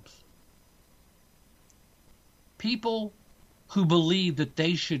Muslims. People who believe that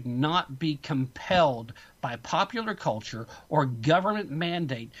they should not be compelled by popular culture or government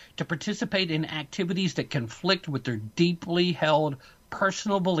mandate to participate in activities that conflict with their deeply held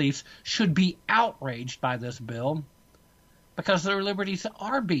personal beliefs should be outraged by this bill because their liberties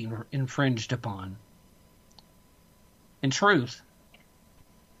are being infringed upon. In truth,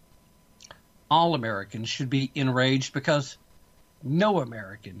 all Americans should be enraged because no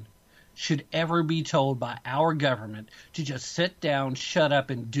American should ever be told by our government to just sit down, shut up,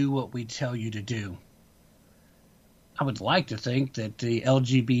 and do what we tell you to do. I would like to think that the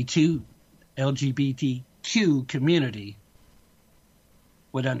LGBTQ community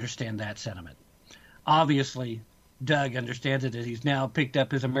would understand that sentiment. Obviously, Doug understands it as he's now picked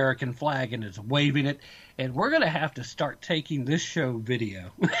up his American flag and is waving it, and we're going to have to start taking this show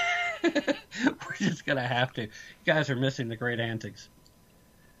video. We're just going to have to. You guys are missing the great antics.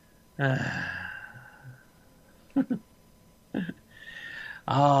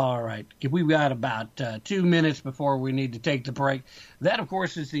 All right. We've got about 2 minutes before we need to take the break. That, of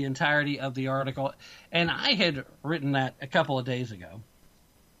course, is the entirety of the article. And I had written that a couple of days ago.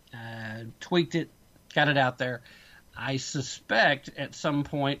 Tweaked it, got it out there. I suspect at some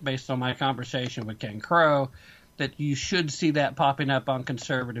point, based on my conversation with Ken Crow, that you should see that popping up on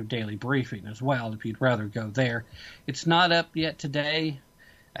Conservative Daily Briefing as well, if you'd rather go there. It's not up yet today.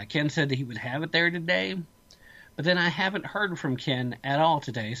 Ken said that he would have it there today, but then I haven't heard from Ken at all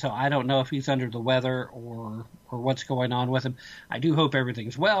today, so I don't know if he's under the weather or what's going on with him. I do hope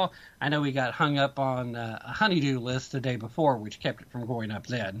everything's well. I know he got hung up on a honeydew list the day before, which kept it from going up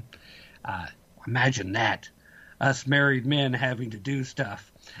then. Imagine that, us married men having to do stuff.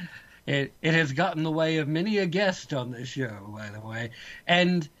 It has gotten in the way of many a guest on this show, by the way,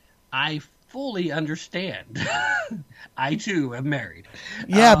 and I fully understand. I too am married.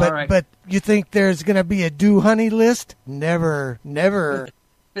 Yeah, but you think there's going to be a do honey list? Never. Yeah,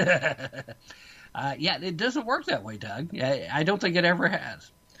 it doesn't work that way, Doug. I don't think it ever has.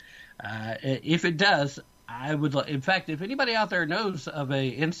 If it does, I would. In fact, if anybody out there knows of a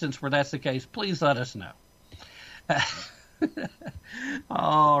instance where that's the case, please let us know.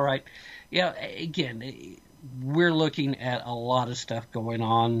 All right. Yeah. Again, we're looking at a lot of stuff going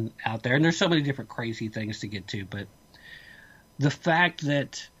on out there, and there's so many different crazy things to get to. But the fact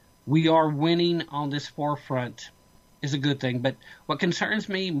that we are winning on this forefront is a good thing. But what concerns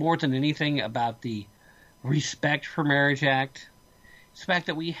me more than anything about the Respect for Marriage Act is the fact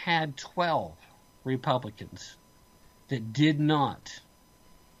that we had 12 Republicans that did not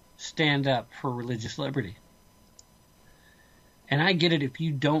stand up for religious liberty. And I get it if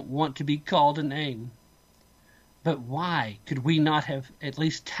you don't want to be called a name, but why could we not have at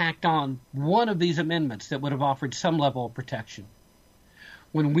least tacked on one of these amendments that would have offered some level of protection?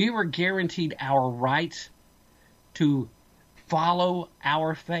 When we were guaranteed our right to follow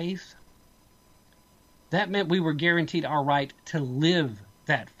our faith, that meant we were guaranteed our right to live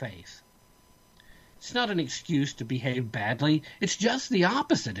that faith. It's not an excuse to behave badly. It's just the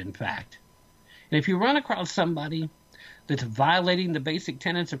opposite, in fact. And if you run across somebody that's violating the basic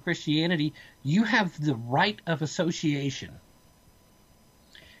tenets of Christianity, you have the right of association.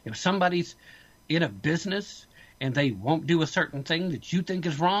 If somebody's in a business and they won't do a certain thing that you think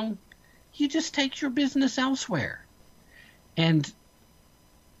is wrong, you just take your business elsewhere. And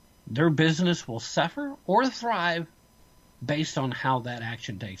their business will suffer or thrive based on how that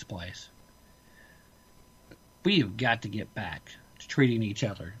action takes place. We have got to get back to treating each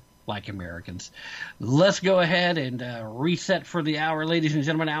other like Americans. Let's go ahead and reset for the hour, ladies and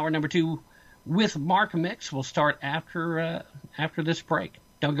gentlemen. Hour number 2 with Mark Mix. We'll start after this break.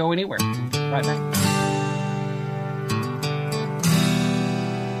 Don't go anywhere. Right back.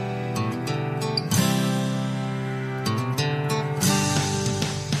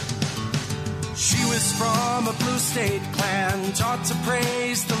 She was from a blue state clan, taught to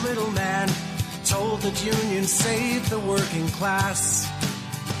praise the little man, told that union saved the working class.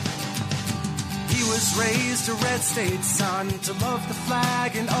 He was raised a red state son, to love the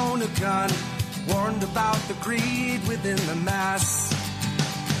flag and own a gun, warned about the greed within the mass.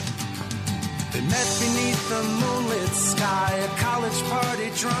 They met beneath the moonlit sky, a college party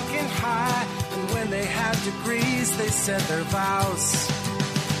drunk and high, and when they had degrees they said their vows.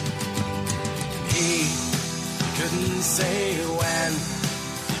 He couldn't say when,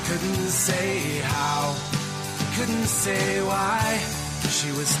 couldn't say how, couldn't say why.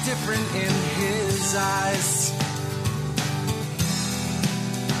 She was different in his eyes.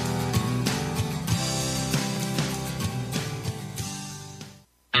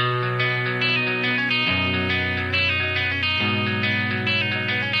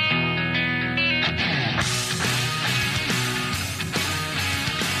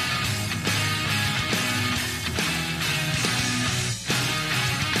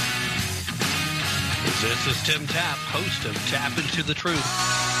 This is Tim Tapp, host of Tap Into the Truth.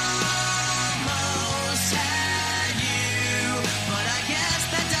 Almost had you, but I guess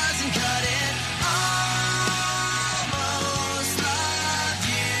that doesn't cut it. Almost loved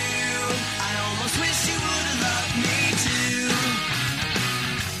you. I almost wish you would have loved me too.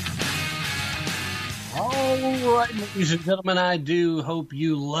 All right, ladies and gentlemen, I do hope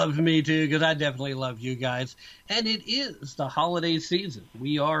you loved me too, because I definitely love you guys. And it is the holiday season.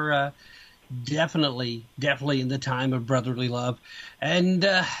 We are definitely in the time of brotherly love. And,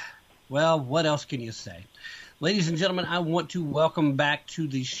 well, what else can you say? Ladies and gentlemen, I want to welcome back to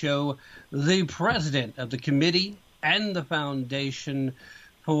the show the president of the committee and the foundation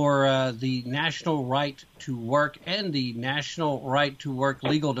for the National Right to Work and the National Right to Work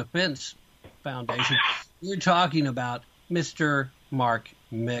Legal Defense Foundation. We're talking about Mr. Mark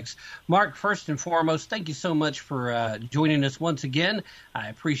Mix. Mark, first and foremost, thank you so much for joining us once again. I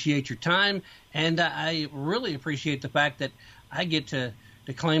appreciate your time, and I really appreciate the fact that I get to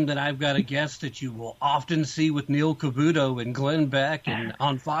claim that I've got a guest that you will often see with Neil Cavuto and Glenn Beck and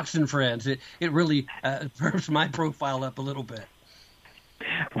on Fox and Friends. It really perps my profile up a little bit.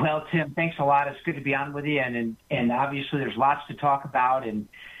 Well, Tim, thanks a lot. It's good to be on with you, and obviously there's lots to talk about, and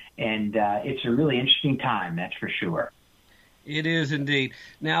it's a really interesting time, that's for sure. It is indeed.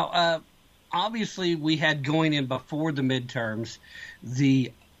 Now, obviously, we had going in before the midterms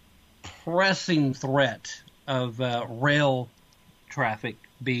the pressing threat of rail traffic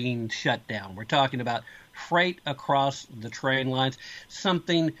being shut down. We're talking about freight across the train lines,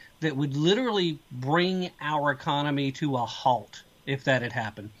 something that would literally bring our economy to a halt if that had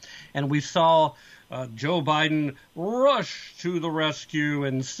happened. And we saw Joe Biden rush to the rescue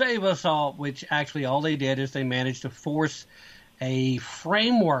and save us all, which actually all they did is they managed to force a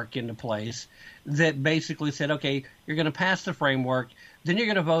framework into place that basically said, okay, you're going to pass the framework, Then you're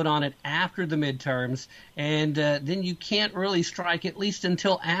going to vote on it after the midterms, and then you can't really strike at least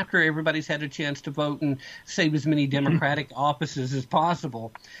until after everybody's had a chance to vote and save as many Democratic offices as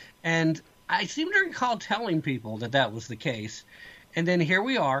possible. And I seem to recall telling people that that was the case. And then here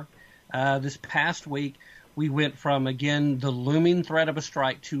we are. This past week, we went from, again, the looming threat of a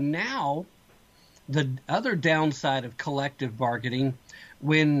strike to now the other downside of collective bargaining,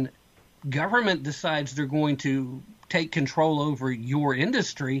 when government decides they're going to take control over your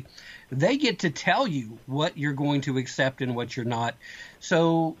industry, they get to tell you what you're going to accept and what you're not.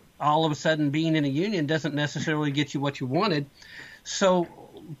 So all of a sudden, being in a union doesn't necessarily get you what you wanted. So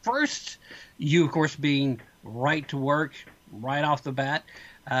first, you, of course, being right to work right off the bat,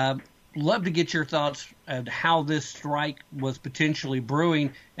 love to get your thoughts on how this strike was potentially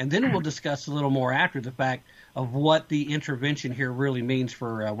brewing, and then we'll discuss a little more after the fact of what the intervention here really means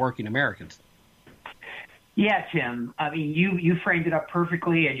for working Americans. Yeah, Tim. I mean, you framed it up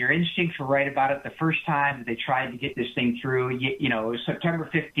perfectly, and your instincts were right about it. The first time that they tried to get this thing through, it was September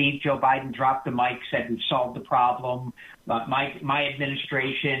 15th. Joe Biden dropped the mic, said we've solved the problem. My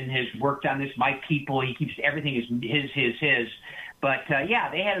administration has worked on this. My people, he keeps everything is his. But,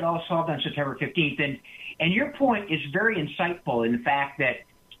 yeah, they had it all solved on September 15th. And your point is very insightful in the fact that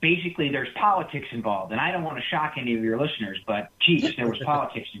basically there's politics involved. And I don't want to shock any of your listeners, but, geez, there was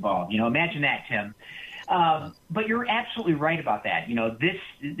politics involved. Imagine that, Tim. But you're absolutely right about that.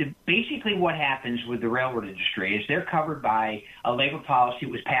 Basically what happens with the railroad industry is they're covered by a labor policy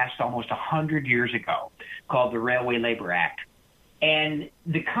that was passed almost 100 years ago called the Railway Labor Act. And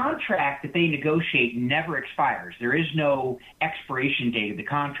the contract that they negotiate never expires. There is no expiration date of the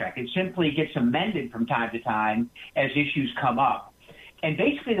contract. It simply gets amended from time to time as issues come up. And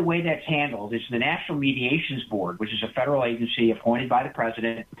basically the way that's handled is the National Mediations Board, which is a federal agency appointed by the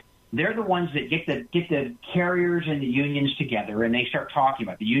president. They're the ones that get the carriers and the unions together, and they start talking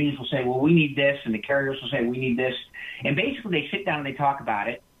about it. The unions will say, well, we need this, and the carriers will say, we need this. And basically they sit down and they talk about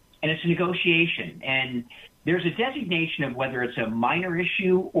it, and it's a negotiation. And there's a designation of whether it's a minor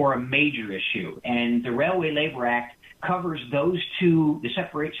issue or a major issue. And the Railway Labor Act covers those two,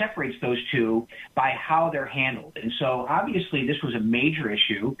 separates those two by how they're handled. And so obviously this was a major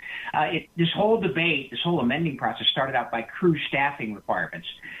issue. This whole debate, this whole amending process started out by crew staffing requirements.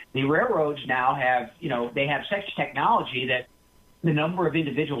 The railroads now have, they have such technology that the number of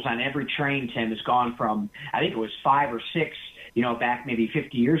individuals on every train, Tim, has gone from, I think it was 5 or 6, back maybe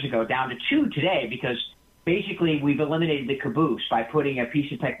 50 years ago, down to 2 today, because basically we've eliminated the caboose by putting a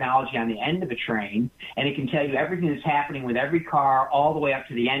piece of technology on the end of a train, and it can tell you everything that's happening with every car all the way up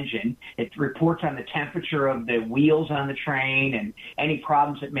to the engine. It reports on the temperature of the wheels on the train and any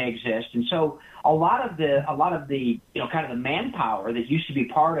problems that may exist. And so a lot of the kind of the manpower that used to be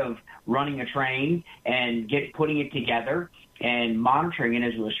part of running a train and putting it together and monitoring it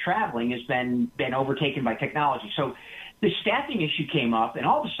as it was traveling has been overtaken by technology. So the staffing issue came up, and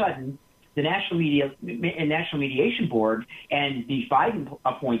all of a sudden the National Mediation Board and these Biden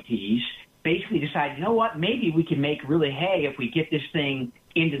appointees basically decided, you know what, maybe we can make really hay if we get this thing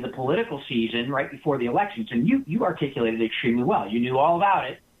into the political season right before the elections. And you articulated it extremely well. You knew all about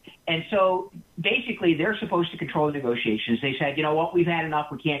it. And so basically they're supposed to control the negotiations. They said, you know what, we've had enough,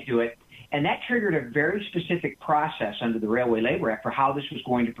 we can't do it. And that triggered a very specific process under the Railway Labor Act for how this was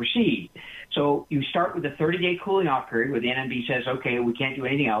going to proceed. So you start with a 30-day cooling off period where the NMB says, okay, we can't do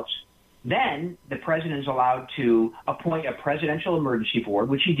anything else. Then the president is allowed to appoint a presidential emergency board,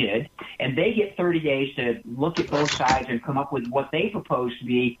 which he did, and they get 30 days to look at both sides and come up with what they propose to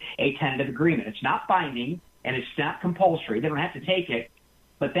be a tentative agreement. It's not binding, and it's not compulsory. They don't have to take it.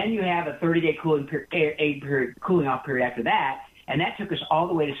 But then you have a 30-day cooling off period after that, and that took us all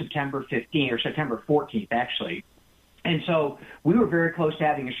the way to September 15th, or September 14th, actually. And so we were very close to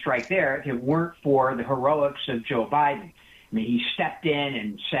having a strike there if it weren't for the heroics of Joe Biden. I mean, he stepped in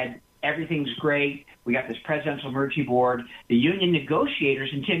and said, everything's great. We got this presidential emergency board. The union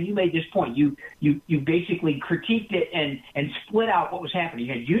negotiators, and Tim, you made this point. You basically critiqued it and split out what was happening.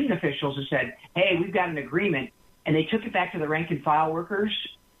 You had union officials that said, hey, we've got an agreement, and they took it back to the rank and file workers,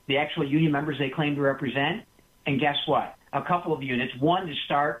 the actual union members they claim to represent, and guess what? A couple of units, 1 to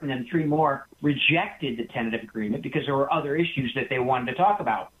start and then 3 more, rejected the tentative agreement because there were other issues that they wanted to talk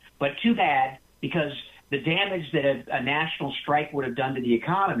about. But too bad, because the damage that a national strike would have done to the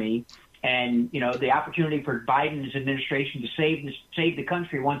economy and, the opportunity for Biden's administration to save the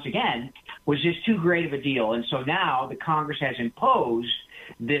country once again was just too great of a deal. And so now the Congress has imposed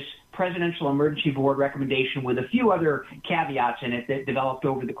this presidential emergency board recommendation with a few other caveats in it that developed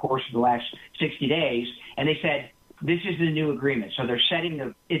over the course of the last 60 days. And they said, this is the new agreement. So they're setting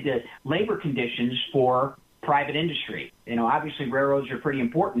the labor conditions for private industry. Obviously railroads are pretty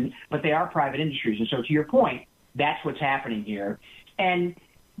important, but they are private industries. And so to your point, that's what's happening here. And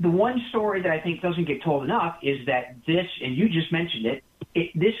the one story that I think doesn't get told enough is that this, and you just mentioned it,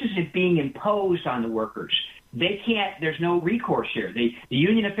 this isn't being imposed on the workers. They can't, there's no recourse here. The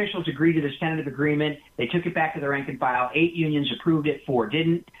union officials agreed to this tentative agreement. They took it back to the rank and file. 8 unions approved it, 4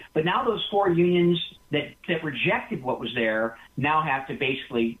 didn't. But now those 4 unions that rejected what was there now have to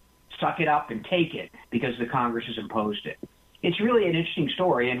basically suck it up and take it because the Congress has imposed it. It's really an interesting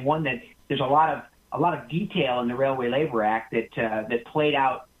story, and one that there's a lot of detail in the Railway Labor Act that played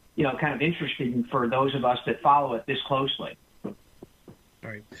out, kind of interesting for those of us that follow it this closely.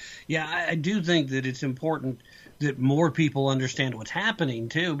 Right. Yeah, I do think that it's important that more people understand what's happening,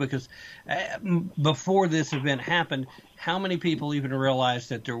 too, because before this event happened, how many people even realized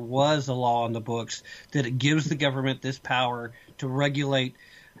that there was a law in the books that it gives the government this power to regulate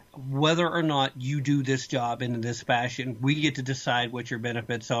whether or not you do this job in this fashion? We get to decide what your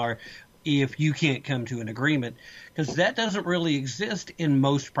benefits are if you can't come to an agreement, because that doesn't really exist in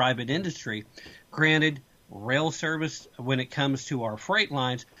most private industry. Granted, rail service, when it comes to our freight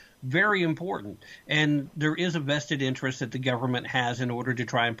lines, very important. And there is a vested interest that the government has in order to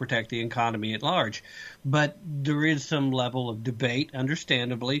try and protect the economy at large. But there is some level of debate,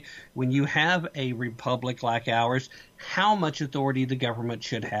 understandably, when you have a republic like ours, how much authority the government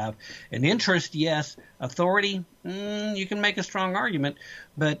should have. An interest, yes. Authority, you can make a strong argument.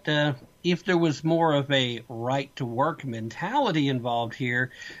 But if there was more of a right-to-work mentality involved here,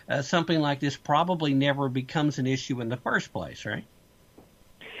 something like this probably never becomes an issue in the first place, right?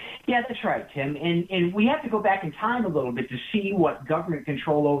 Yeah, that's right, Tim. And we have to go back in time a little bit to see what government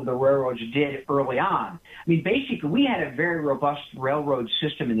control over the railroads did early on. I mean, basically, we had a very robust railroad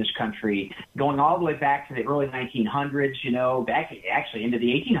system in this country going all the way back to the early 1900s, back actually into the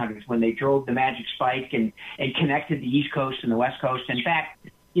 1800s when they drove the magic spike and connected the East Coast and the West Coast. In fact,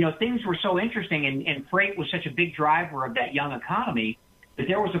 things were so interesting and freight was such a big driver of that young economy that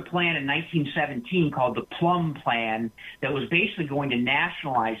there was a plan in 1917 called the Plum Plan that was basically going to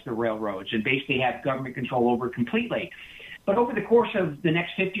nationalize the railroads and basically have government control over it completely. But over the course of the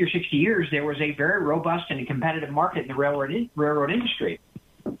next 50 or 60 years, there was a very robust and competitive market in the railroad industry.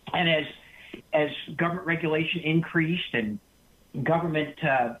 And as government regulation increased and government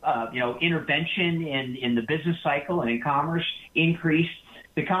intervention in the business cycle and in commerce increased,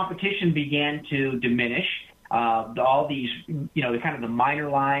 the competition began to diminish. All these, kind of the minor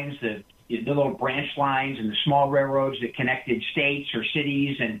lines, the little branch lines and the small railroads that connected states or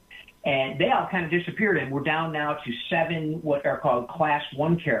cities, and they all kind of disappeared. And we're down now to 7 what are called Class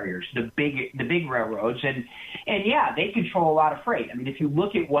 1 carriers, the big railroads. And yeah, they control a lot of freight. I mean, if you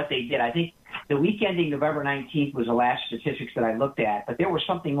look at what they did, I think the week ending November 19th was the last statistics that I looked at, but there was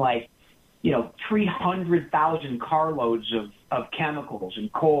something like 300,000 carloads of chemicals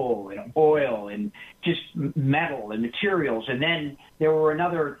and coal and oil and just metal and materials. And then there were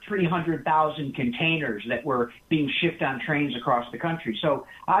another 300,000 containers that were being shipped on trains across the country. So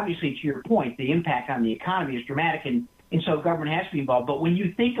obviously, to your point, the impact on the economy is dramatic, and so government has to be involved. But when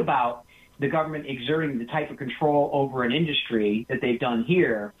you think about the government exerting the type of control over an industry that they've done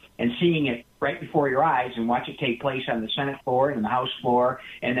here and seeing it right before your eyes and watch it take place on the Senate floor and the House floor,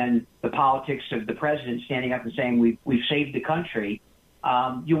 and then the politics of the president standing up and saying, we've saved the country,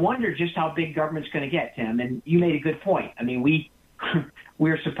 you wonder just how big government's going to get, Tim. And you made a good point. I mean,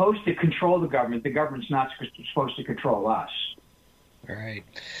 we're supposed to control the government. The government's not supposed to control us. Right.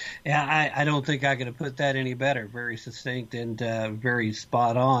 Yeah, I don't think I could have put that any better. Very succinct and very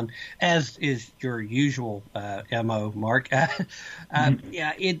spot on, as is your usual MO, Mark.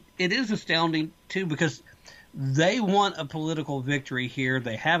 Yeah, it is astounding, too, because they want a political victory here.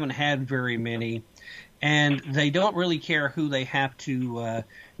 They haven't had very many, and they don't really care who they have to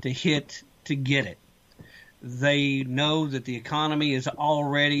hit to get it. They know that the economy has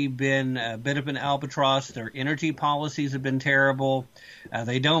already been a bit of an albatross. Their energy policies have been terrible.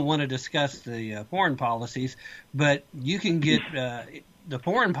 They don't want to discuss the foreign policies, but you can get the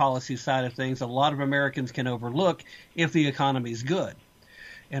foreign policy side of things. A lot of Americans can overlook if the economy is good.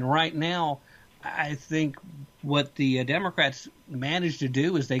 And right now, I think what the Democrats managed to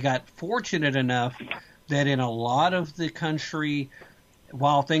do is they got fortunate enough that in a lot of the country,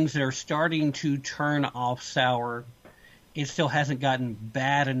 while things are starting to turn off sour, it still hasn't gotten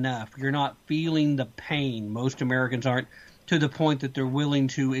bad enough. You're not feeling the pain. Most Americans aren't to the point that they're willing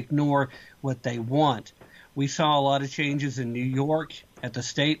to ignore what they want. We saw a lot of changes in New York at the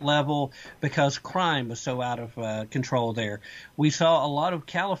state level because crime was so out of control there. We saw a lot of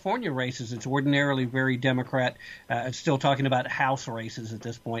California races. It's ordinarily very Democrat. It's still talking about House races at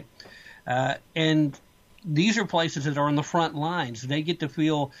this point. And these are places that are on the front lines. They get to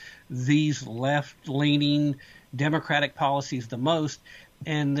feel these left-leaning Democratic policies the most,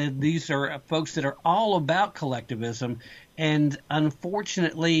 and these are folks that are all about collectivism. And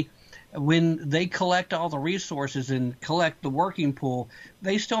unfortunately, when they collect all the resources and collect the working pool,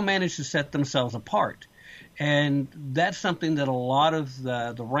 they still manage to set themselves apart. And that's something that a lot of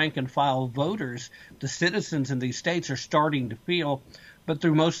the rank and file voters, the citizens in these states, are starting to feel, but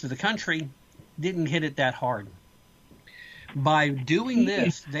through most of the country didn't hit it that hard. By doing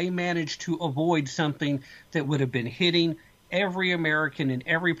this, they managed to avoid something that would have been hitting every American in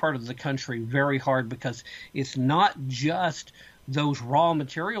every part of the country very hard, because it's not just those raw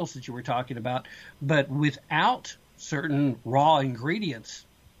materials that you were talking about, but without certain raw ingredients,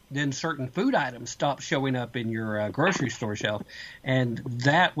 then certain food items stop showing up in your grocery store shelf, and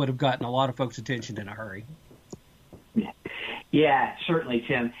that would have gotten a lot of folks' attention in a hurry. Yeah, certainly,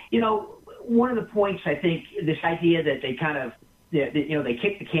 Tim. One of the points, I think, this idea that they kind of, they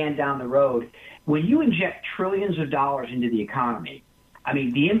kick the can down the road. When you inject trillions of dollars into the economy, I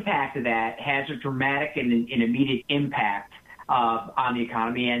mean, the impact of that has a dramatic and immediate impact on the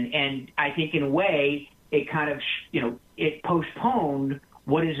economy. And I think in a way, it kind of, it postponed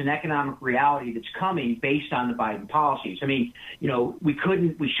what is an economic reality that's coming based on the Biden policies. I mean,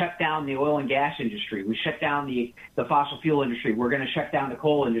 we shut down the oil and gas industry. We shut down the fossil fuel industry. We're going to shut down the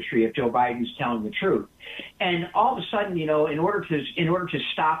coal industry if Joe Biden's telling the truth. And all of a sudden, in order to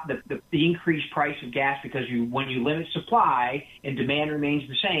stop the increased price of gas, because when you limit supply and demand remains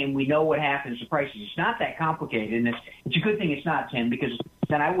the same, we know what happens to prices. It's not that complicated, and it's a good thing it's not, Tim, because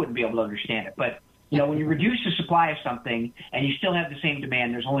then I wouldn't be able to understand it. But when you reduce the supply of something and you still have the same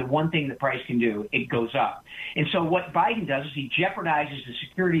demand, there's only one thing the price can do: it goes up. And so what Biden does is he jeopardizes the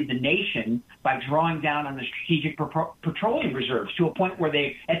security of the nation by drawing down on the strategic petroleum reserves to a point where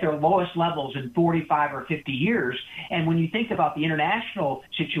they at their lowest levels in 45 or 50 years. And when you think about the international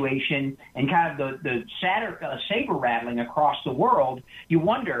situation and kind of the saber rattling across the world, you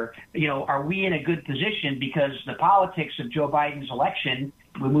wonder, are we in a good position? Because the politics of Joe Biden's election,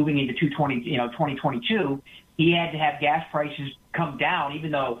 we're moving into 2022, he had to have gas prices come down, even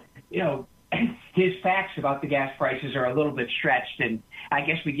though, his facts about the gas prices are a little bit stretched, and I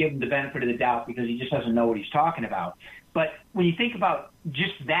guess we give him the benefit of the doubt because he just doesn't know what he's talking about. But when you think about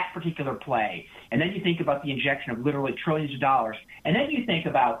just that particular play, and then you think about the injection of literally trillions of dollars, and then you think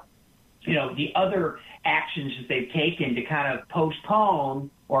about, the other actions that they've taken to kind of postpone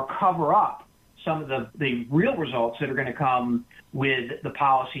or cover up some of the real results that are going to come with the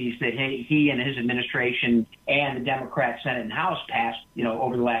policies that he and his administration and the Democrat Senate and House passed,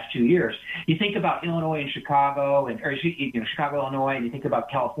 over the last 2 years. You think about Illinois and Chicago, Chicago, Illinois, and you think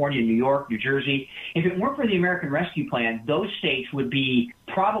about California, New York, New Jersey. If it weren't for the American Rescue Plan, those states would be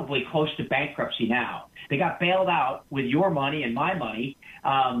probably close to bankruptcy now. They got bailed out with your money and my money.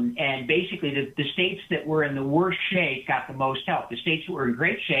 And basically the states that were in the worst shape got the most help. The states that were in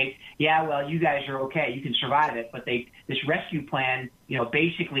great shape, you guys are okay, you can survive it. But this rescue plan,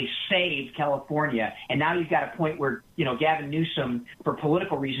 basically saved California. And now you've got a point where, Gavin Newsom, for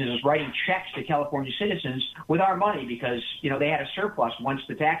political reasons, is writing checks to California citizens with our money because, they had a surplus once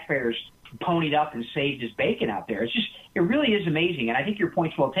the taxpayers ponied up and saved his bacon out there. It really is amazing. And I think your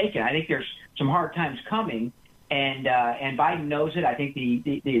point's well taken. I think there's some hard times coming. And Biden knows it. I think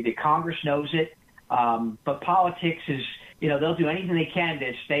the Congress knows it. But politics is, they'll do anything they can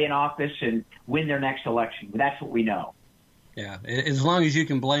to stay in office and win their next election. That's what we know. Yeah, as long as you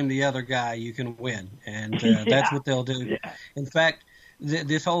can blame the other guy, you can win. And that's what they'll do. Yeah. In fact,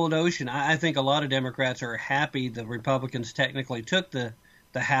 this whole notion, I think a lot of Democrats are happy the Republicans technically took the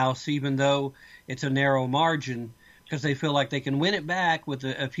House, even though it's a narrow margin, because they feel like they can win it back with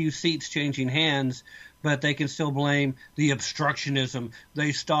a few seats changing hands, but they can still blame the obstructionism.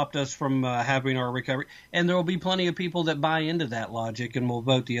 They stopped us from having our recovery. And there will be plenty of people that buy into that logic and will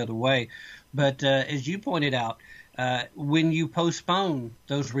vote the other way. But as you pointed out, when you postpone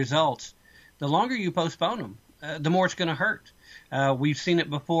those results, the longer you postpone them, the more it's going to hurt. We've seen it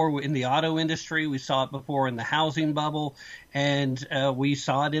before in the auto industry. We saw it before in the housing bubble, and we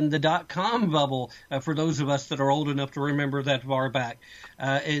saw it in the dot-com bubble, for those of us that are old enough to remember that far back.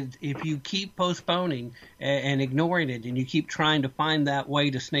 If you keep postponing and ignoring it, and you keep trying to find that way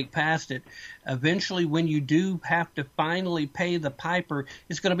to snake past it, eventually when you do have to finally pay the piper,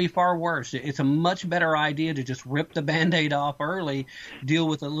 it's going to be far worse. It's a much better idea to just rip the Band-Aid off early, deal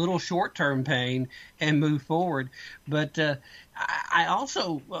with a little short-term pain, and move forward. But I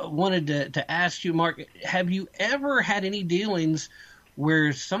also wanted to ask you, Mark, have you ever had any dealings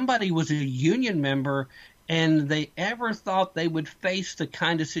where somebody was a union member and they ever thought they would face the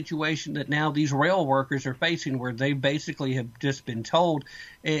kind of situation that now these rail workers are facing, where they basically have just been told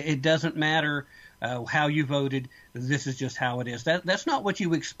it doesn't matter how you voted, this is just how it is. That's not what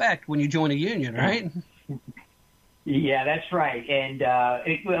you expect when you join a union, right? Yeah, that's right. And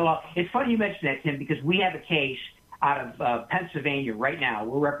it's funny you mentioned that, Tim, because we have a case out of Pennsylvania right now.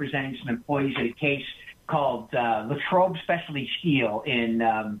 We're representing some employees in a case called Latrobe Specialty Steel in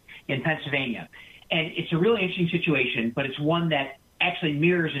Pennsylvania. And it's a really interesting situation, but it's one that actually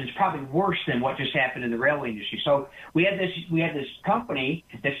mirrors and is probably worse than what just happened in the railway industry. So we had this company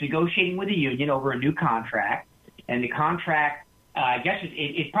that's negotiating with the union over a new contract, and the contract, I guess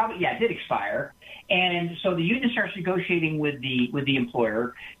it probably did expire. And so the union starts negotiating with the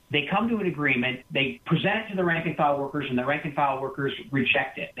employer. They come to an agreement. They present it to the rank and file workers, and the rank and file workers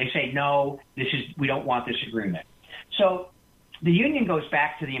reject it. They say, no, we don't want this agreement. So the union goes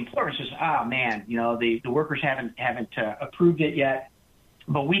back to the employer and says, oh, man, the workers haven't approved it yet,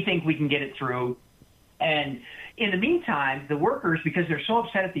 but we think we can get it through. And in the meantime, the workers, because they're so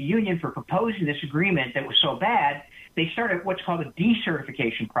upset at the union for proposing this agreement that was so bad, they started what's called a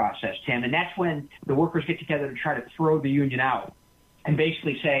decertification process, Tim, and that's when the workers get together to try to throw the union out and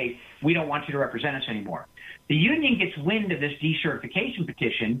basically say, we don't want you to represent us anymore. The union gets wind of this decertification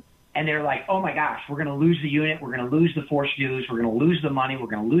petition, and they're like, oh, my gosh, we're going to lose the unit. We're going to lose the forced dues. We're going to lose the money. We're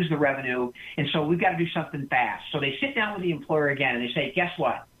going to lose the revenue. And so we've got to do something fast. So they sit down with the employer again, and they say, guess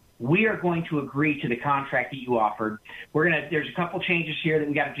what? We are going to agree to the contract that you offered. There's a couple changes here that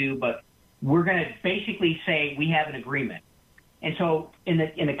we got to do, but we're going to basically say we have an agreement. And so in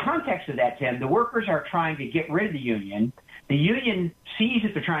the context of that, Tim, the workers are trying to get rid of the union. The union sees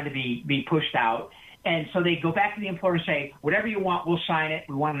that they're trying to be pushed out. And so they go back to the employer and say, whatever you want, we'll sign it.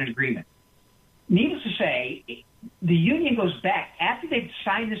 We want an agreement. Needless to say, the union goes back. After they've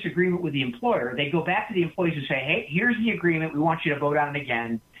signed this agreement with the employer, they go back to the employees and say, hey, here's the agreement. We want you to vote on it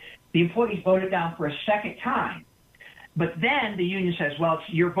again. The employees vote it down for a second time. But then the union says, well,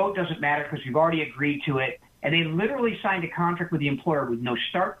 your vote doesn't matter because we've already agreed to it. And they literally signed a contract with the employer with no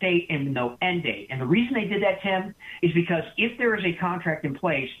start date and no end date. And the reason they did that, Tim, is because if there is a contract in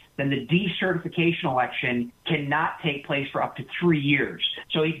place, then the decertification election cannot take place for up to 3 years.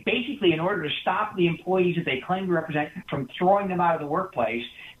 So basically, in order to stop the employees that they claim to represent from throwing them out of the workplace,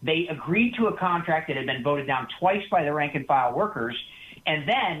 they agreed to a contract that had been voted down twice by the rank and file workers, and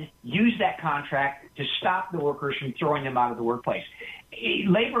then use that contract to stop the workers from throwing them out of the workplace.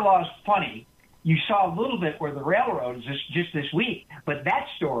 Labor law is funny. You saw a little bit where the railroads just this week, but that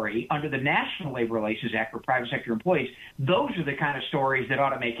story under the National Labor Relations Act for private sector employees, those are the kind of stories that ought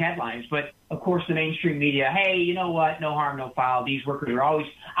to make headlines. But, of course, the mainstream media, hey, you know what, no harm, no foul. These workers are always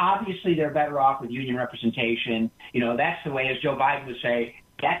 – obviously they're better off with union representation. That's the way, as Joe Biden would say,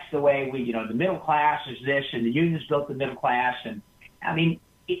 that's the way the middle class is this, and the unions built the middle class. And, I mean,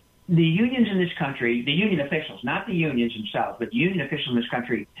 the unions in this country, the union officials, not the unions themselves, but the union officials in this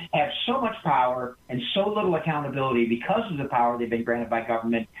country have so much power and so little accountability because of the power they've been granted by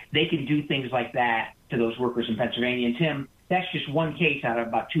government. They can do things like that to those workers in Pennsylvania. And, Tim, that's just one case out of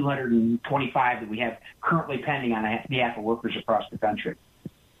about 225 that we have currently pending on behalf of workers across the country.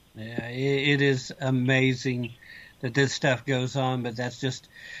 Yeah, it is amazing that this stuff goes on, but that's just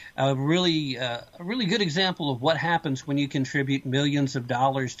a really good example of what happens when you contribute millions of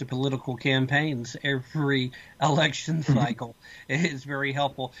dollars to political campaigns every election cycle. It's very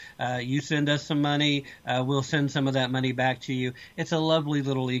helpful. You send us some money, we'll send some of that money back to you. It's a lovely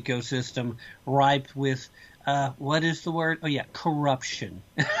little ecosystem ripe with what is the word? Oh, yeah, corruption.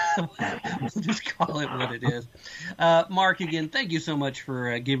 We'll just call it what it is. Mark, again, thank you so much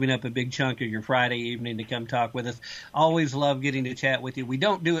for giving up a big chunk of your Friday evening to come talk with us. Always love getting to chat with you. We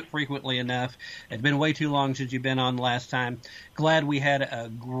don't do it frequently enough. It's been way too long since you've been on last time. Glad we had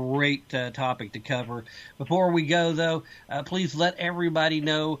a great topic to cover. Before we go, though, please let everybody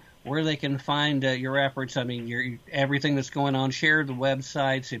know where they can find your efforts. I mean, everything that's going on. Share the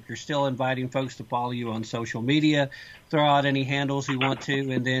websites. If you're still inviting folks to follow you on social media, throw out any handles you want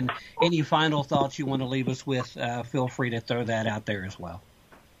to. And then any final thoughts you want to leave us with, feel free to throw that out there as well.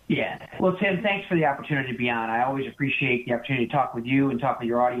 Yeah. Well, Tim, thanks for the opportunity to be on. I always appreciate the opportunity to talk with you and talk with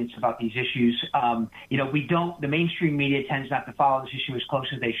your audience about these issues. The mainstream media tends not to follow this issue as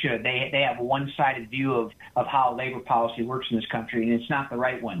close as they should. They have a one-sided view of how labor policy works in this country, and it's not the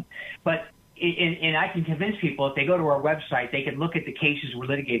right one. But and I can convince people if they go to our website, they can look at the cases we're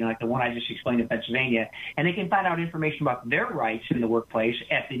litigating, like the one I just explained in Pennsylvania, and they can find out information about their rights in the workplace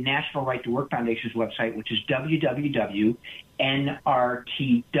at the National Right to Work Foundation's website, which is www.nrtw.org.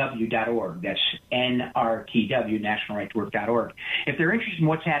 That's NRTW, National Right to Work.org. If they're interested in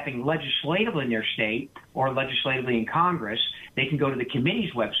what's happening legislatively in their state, or legislatively in Congress, they can go to the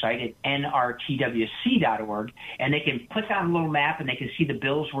committee's website at nrtwc.org, and they can click on a little map, and they can see the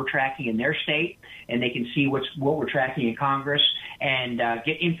bills we're tracking in their state, and they can see what we're tracking in Congress, and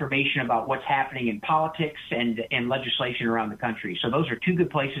get information about what's happening in politics and legislation around the country. So those are two good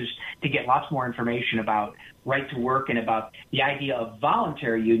places to get lots more information about right to work and about the idea of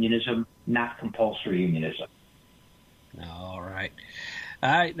voluntary unionism, not compulsory unionism. All right. All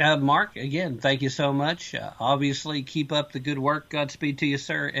right, Mark, again, thank you so much. Obviously, keep up the good work. Godspeed to you,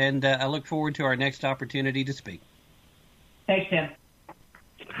 sir, and I look forward to our next opportunity to speak. Thanks, Tim.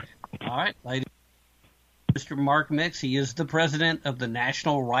 All right, ladies. Mr. Mark Mix, he is the president of the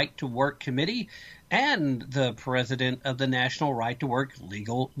National Right to Work Committee and the president of the National Right to Work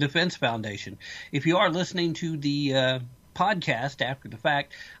Legal Defense Foundation. If you are listening to the podcast after the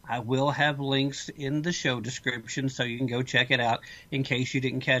fact, I will have links in the show description so you can go check it out in case you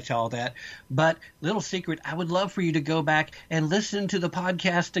didn't catch all that. But little secret, I would love for you to go back and listen to the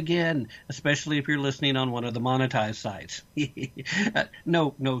podcast again, especially if you're listening on one of the monetized sites.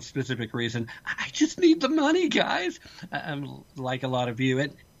 No specific reason. I just need the money, guys. I'm like a lot of you.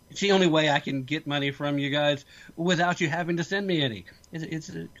 It's the only way I can get money from you guys without you having to send me any. It's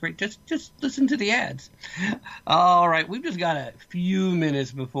great. Just listen to the ads. All right, we've just got a few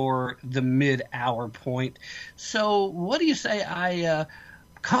minutes before the mid-hour point. So what do you say I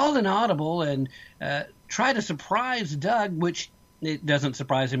call an audible and try to surprise Doug, which it doesn't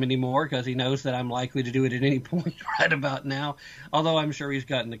surprise him anymore because he knows that I'm likely to do it at any point right about now, although I'm sure he's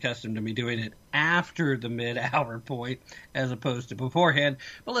gotten accustomed to me doing it after the mid-hour point as opposed to beforehand.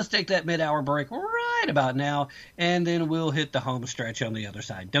 But let's take that mid-hour break right about now, and then we'll hit the home stretch on the other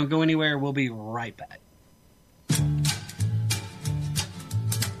side. Don't go anywhere. We'll be right back.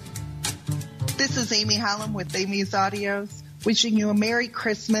 This is Amy Holland with Amy's Audios, wishing you a Merry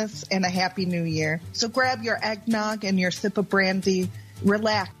Christmas and a Happy New Year. So grab your eggnog and your sip of brandy,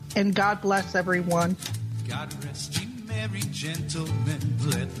 relax, and God bless everyone. God rest you, merry gentlemen,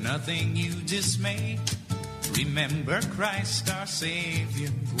 let nothing you dismay. Remember Christ our Savior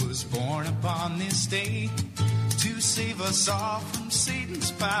was born upon this day to save us all from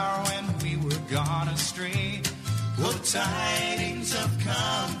Satan's power when we were gone astray. Oh, tidings of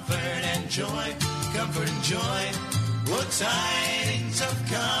comfort and joy, comfort and joy. Oh, tidings of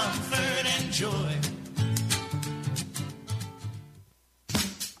comfort and joy.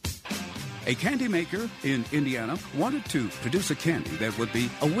 A candy maker in Indiana wanted to produce a candy that would be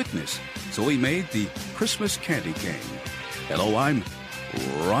a witness, so he made the Christmas candy cane. Hello, I'm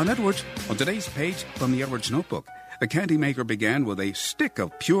Ron Edwards. On today's page from the Edwards Notebook, the candy maker began with a stick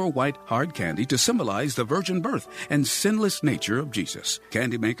of pure white hard candy to symbolize the virgin birth and sinless nature of Jesus.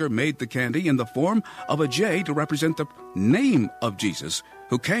 Candy maker made the candy in the form of a J to represent the name of Jesus,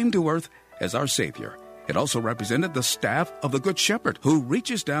 who came to earth as our Savior. It also represented the staff of the Good Shepherd, who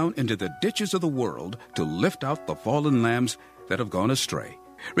reaches down into the ditches of the world to lift out the fallen lambs that have gone astray.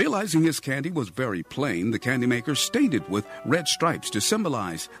 Realizing his candy was very plain, the candy maker stained it with red stripes to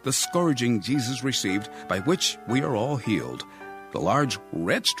symbolize the scourging Jesus received, by which we are all healed. The large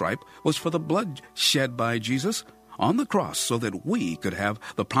red stripe was for the blood shed by Jesus on the cross so that we could have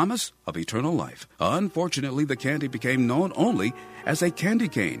the promise of eternal life. Unfortunately, the candy became known only as a candy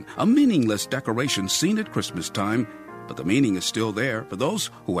cane, a meaningless decoration seen at Christmas time, but the meaning is still there for those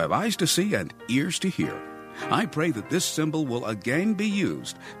who have eyes to see and ears to hear. I pray that this symbol will again be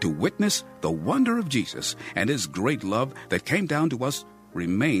used to witness the wonder of Jesus and his great love that came down to us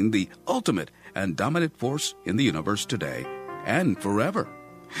remain the ultimate and dominant force in the universe today and forever.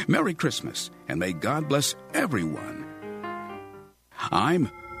 Merry Christmas, and may God bless everyone.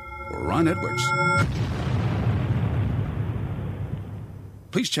 I'm Ron Edwards.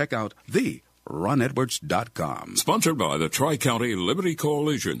 Please check out theronedwards.com. Sponsored by the Tri-County Liberty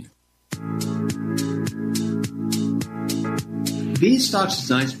Coalition. Bean stocks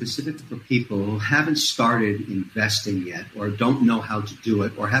designed specifically for people who haven't started investing yet, or don't know how to do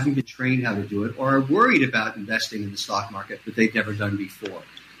it, or haven't been trained how to do it, or are worried about investing in the stock market that they've never done before.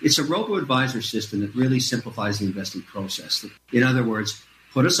 It's a robo-advisor system that really simplifies the investing process. In other words,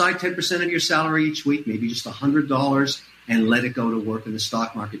 put aside 10% of your salary each week, maybe just $100, and let it go to work in the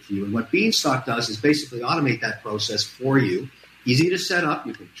stock market for you. And what Beanstalk does is basically automate that process for you. Easy to set up.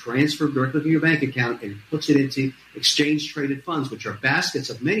 You can transfer directly from your bank account, and it puts it into exchange-traded funds, which are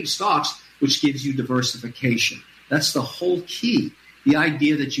baskets of many stocks, which gives you diversification. That's the whole key. The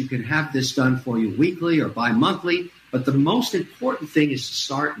idea that you can have this done for you weekly or bi-monthly, but the most important thing is to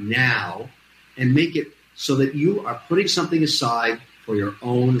start now and make it so that you are putting something aside for your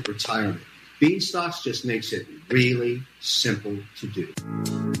own retirement. Beanstocks just makes it really simple to do.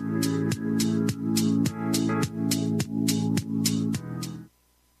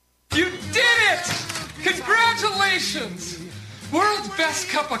 it! Congratulations! World's best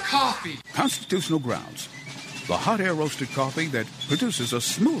cup of coffee. Constitutional Grounds, the hot air roasted coffee that produces a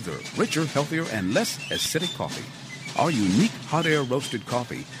smoother, richer, healthier, and less acidic coffee. Our unique hot air roasted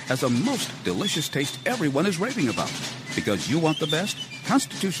coffee has a most delicious taste everyone is raving about. Because you want the best,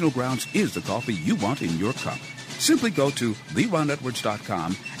 Constitutional Grounds is the coffee you want in your cup. Simply go to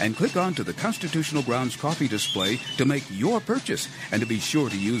LeRonEdwards.com and click on to the Constitutional Grounds coffee display to make your purchase and to be sure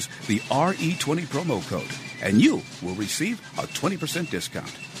to use the RE20 promo code, and you will receive a 20%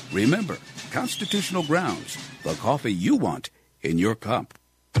 discount. Remember, Constitutional Grounds, the coffee you want in your cup.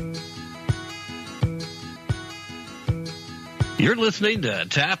 You're listening to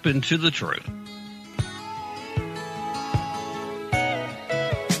Tap Into the Truth.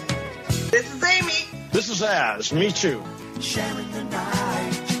 This is Amy. This is Az. Me too. Sharing the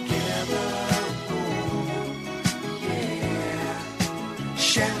night together. Oh, yeah.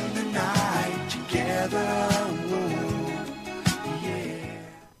 Sharing the night together. Oh, yeah.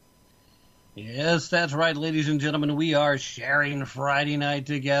 Yes, that's right, ladies and gentlemen. We are sharing Friday night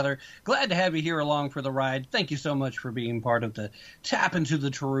together. Glad to have you here along for the ride. Thank you so much for being part of the Tap Into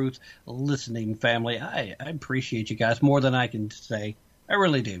the Truth listening family. I appreciate you guys more than I can say. I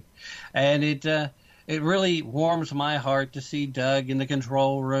really do. And it really warms my heart to see Doug in the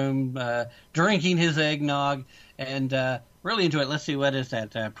control room drinking his eggnog and really enjoy it. Let's see, what is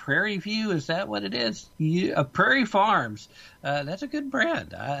that? Prairie View? Is that what it is? Prairie Farms. That's a good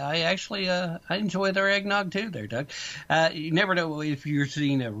brand. I actually I enjoy their eggnog too there, Doug. You never know if you're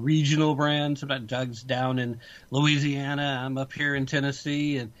seeing a regional brand. Sometimes Doug's down in Louisiana. I'm up here in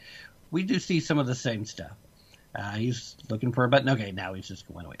Tennessee, and we do see some of the same stuff. He's looking for a button. Okay, now he's just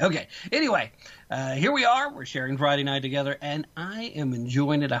going away. Okay, anyway, here we are. We're sharing Friday night together, and I am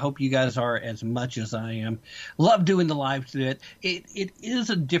enjoying it. I hope you guys are as much as I am. Love doing the live to it. It is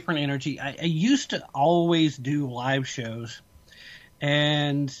a different energy. I used to always do live shows,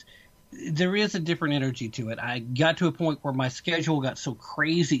 and there is a different energy to it. I got to a point where my schedule got so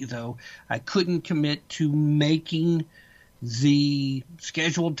crazy, though, I couldn't commit to making the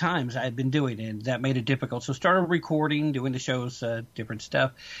scheduled times I had been doing, and that made it difficult. So started recording, doing the shows, different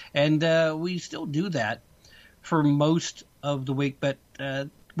stuff, and we still do that for most of the week. But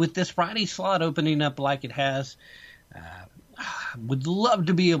with this Friday slot opening up like it has, would love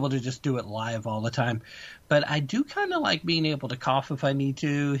to be able to just do it live all the time. But I do kind of like being able to cough if I need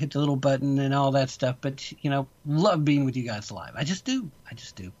to, hit the little button and all that stuff. But, love being with you guys live. I just do.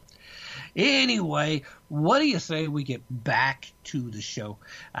 Anyway, what do you say we get back to the show?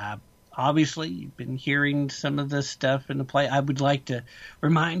 Obviously, you've been hearing some of this stuff in the play. I would like to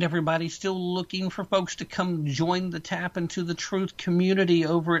remind everybody still looking for folks to come join the Tap Into the Truth community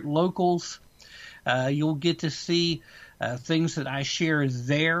over at Locals. You'll get to see things that I share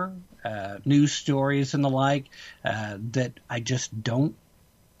there, news stories and the like, that I just don't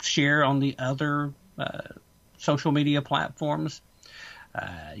share on the other social media platforms.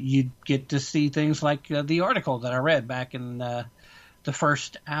 You get to see things like the article that I read back in the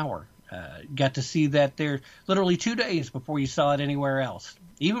first hour. Got to see that there literally 2 days before you saw it anywhere else,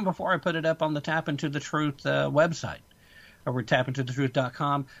 even before I put it up on the Tap Into the Truth website over at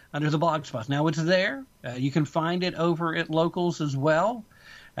tapintothetruth.com under the blog spots. Now it's there. You can find it over at Locals as well.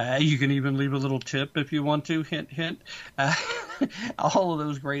 You can even leave a little tip if you want to. Hint, hint. All of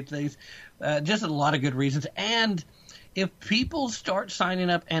those great things. Just a lot of good reasons. And if people start signing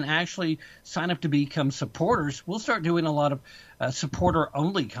up and actually sign up to become supporters, we'll start doing a lot of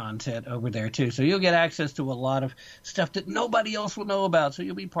supporter-only content over there, too. So you'll get access to a lot of stuff that nobody else will know about. So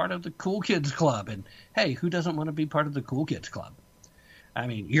you'll be part of the Cool Kids Club. And, hey, who doesn't want to be part of the Cool Kids Club? I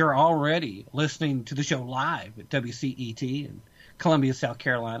mean, you're already listening to the show live at WCET in Columbia, South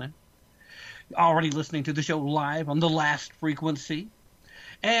Carolina. Already listening to the show live on the last frequency.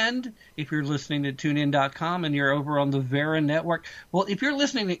 And if you're listening at TuneIn.com and you're over on the Vera Network, well, if you're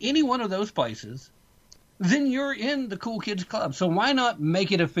listening to any one of those places, then you're in the Cool Kids Club. So why not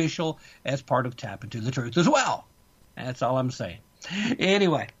make it official as part of Tap Into the Truth as well? That's all I'm saying.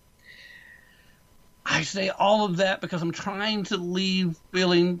 Anyway, I say all of that because I'm trying to leave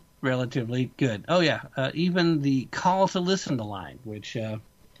feeling relatively good. Oh, yeah, even the call to listen to line, which,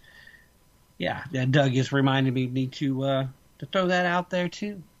 Doug is reminding me to throw that out there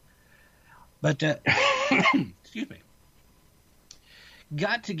too. But, excuse me,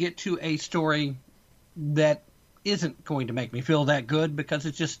 got to get to a story that isn't going to make me feel that good because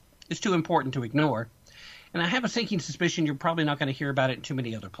it's too important to ignore. And I have a sinking suspicion you're probably not going to hear about it in too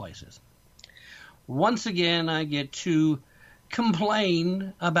many other places. Once again, I get to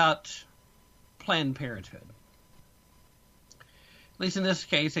complain about Planned Parenthood. least in this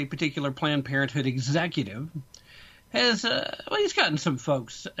case, a particular Planned Parenthood executive has, he's gotten some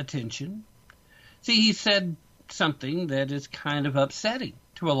folks' attention. See, he said something that is kind of upsetting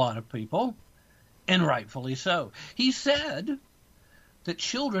to a lot of people, and rightfully so. He said that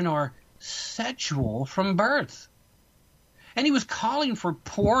children are sexual from birth. And he was calling for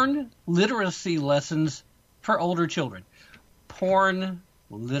porn literacy lessons for older children. Porn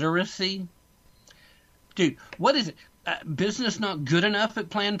literacy? Dude, what is it? Business not good enough at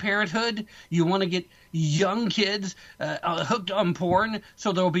Planned Parenthood? You want to get young kids hooked on porn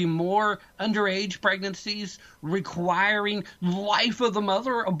so there will be more underage pregnancies requiring life of the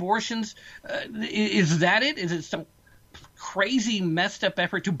mother abortions? Is that it? Is it some crazy messed up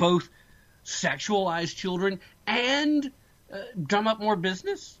effort to both sexualize children and drum up more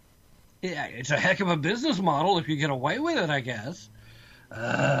business? Yeah, it's a heck of a business model if you get away with it, I guess.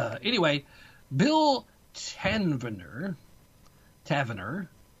 Anyway, Bill Tavener,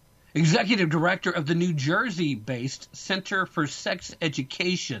 executive director of the New Jersey-based Center for Sex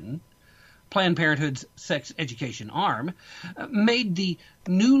Education, Planned Parenthood's sex education arm, made the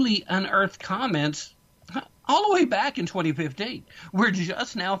newly unearthed comments all the way back in 2015. We're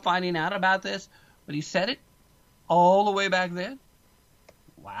just now finding out about this, but he said it all the way back then.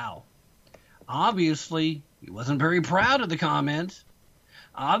 Wow. Obviously, he wasn't very proud of the comments.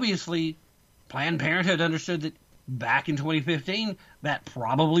 Obviously, Planned Parenthood understood that back in 2015, that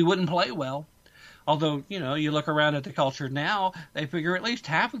probably wouldn't play well. Although, you look around at the culture now, they figure at least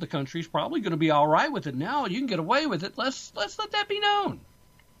half of the country's probably going to be all right with it now. You can get away with it. Let's let that be known.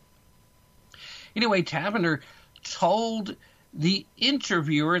 Anyway, Tavener told the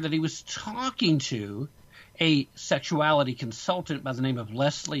interviewer that he was talking to a sexuality consultant by the name of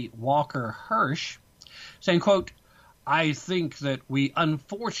Leslie Walker Hirsch, saying, quote, "I think that we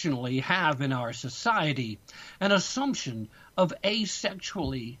unfortunately have in our society an assumption of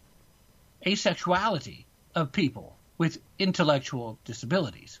asexuality of people with intellectual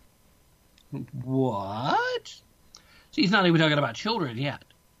disabilities." What? See, he's not even talking about children yet.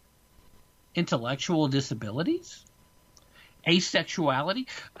 Intellectual disabilities? Asexuality?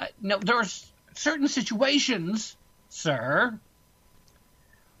 No, there are certain situations, sir,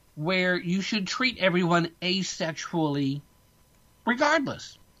 where you should treat everyone asexually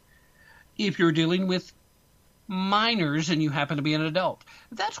regardless. If you're dealing with minors and you happen to be an adult,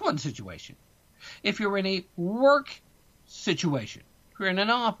 that's one situation. If you're in a work situation, if you're in an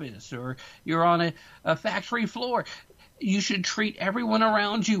office or you're on a factory floor, you should treat everyone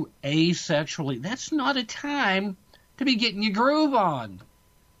around you asexually. That's not a time to be getting your groove on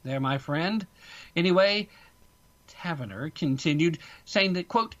there, my friend. Anyway, Tavener continued saying that,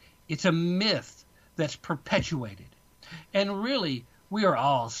 quote, "It's a myth that's perpetuated. And really, we are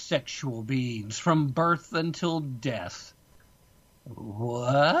all sexual beings from birth until death."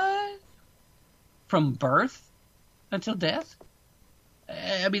 What? From birth until death?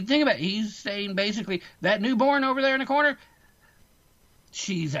 I mean, think about it. He's saying basically that newborn over there in the corner,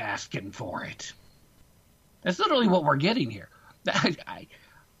 she's asking for it. That's literally what we're getting here.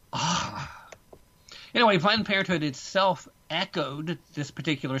 Anyway, Planned Parenthood itself echoed this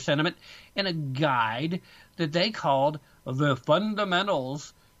particular sentiment in a guide that they called The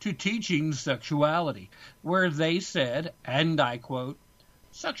Fundamentals to Teaching Sexuality, where they said, and I quote,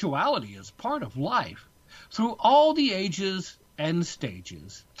 "Sexuality is part of life through all the ages and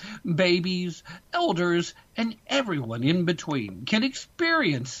stages. Babies, elders, and everyone in between can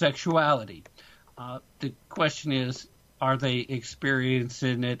experience sexuality." The question is, are they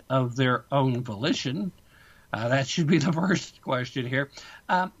experiencing it of their own volition? That should be the first question here.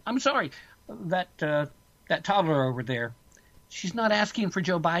 I'm sorry, that toddler over there, she's not asking for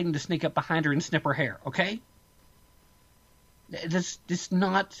Joe Biden to sneak up behind her and snip her hair, okay? This is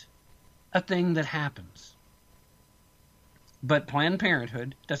not a thing that happens. But Planned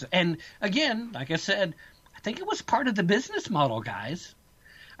Parenthood does it. And again, like I said, I think it was part of the business model, guys.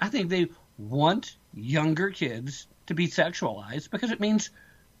 I think they want younger kids to be sexualized because it means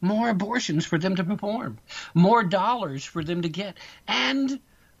more abortions for them to perform, more dollars for them to get, and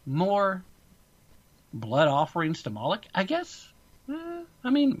more blood offerings to Moloch, I guess. I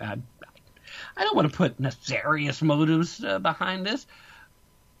don't want to put nefarious motives behind this,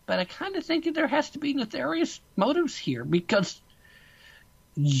 but I kind of think that there has to be nefarious motives here because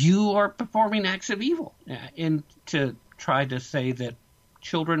you are performing acts of evil. And to try to say that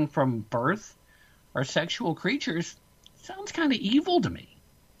children from birth are sexual creatures sounds kind of evil to me.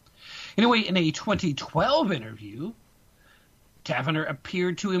 Anyway, in a 2012 interview, Tavener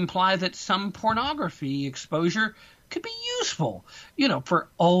appeared to imply that some pornography exposure could be useful, for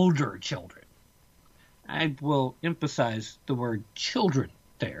older children. I will emphasize the word children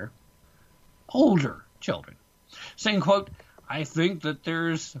there, older children, saying, quote, I think that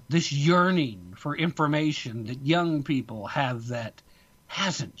there's this yearning for information that young people have that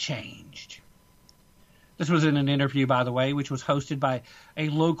hasn't changed. This was in an interview, by the way, which was hosted by a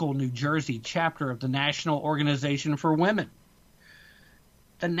local New Jersey chapter of the National Organization for Women.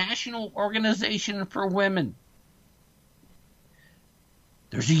 The National Organization for Women.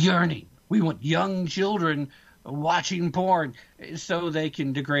 There's a yearning. We want young children watching porn so they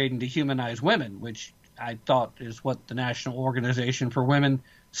can degrade and dehumanize women, which I thought is what the National Organization for Women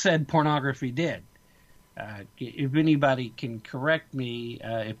said pornography did. If anybody can correct me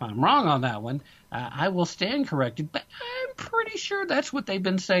if I'm wrong on that one, I will stand corrected, but I'm pretty sure that's what they've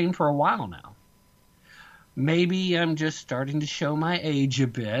been saying for a while now. Maybe I'm just starting to show my age a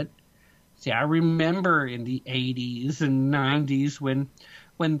bit. See, I remember in the 80s and 90s when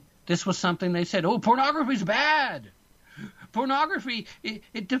this was something they said, oh, pornography's bad. Pornography,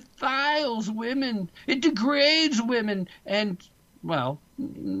 it defiles women. It degrades women. And, well,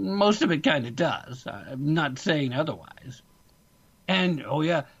 most of it kind of does. I'm not saying otherwise. And, oh,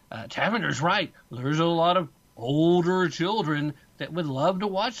 yeah, Taverner's right. There's a lot of older children that would love to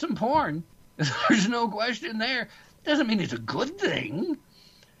watch some porn. There's no question there. Doesn't mean it's a good thing.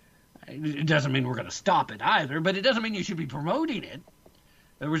 It doesn't mean we're going to stop it either, but it doesn't mean you should be promoting it.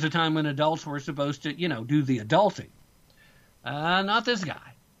 There was a time when adults were supposed to, do the adulting. Not this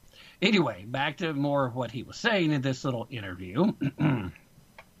guy. Anyway, back to more of what he was saying in this little interview.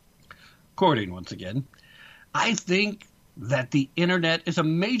 Quoting once again, I think that the internet is a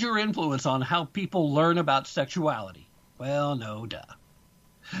major influence on how people learn about sexuality. Well, no duh.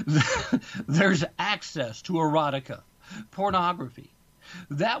 There's access to erotica, pornography.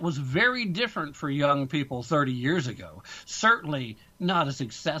 That was very different for young people 30 years ago. Certainly not as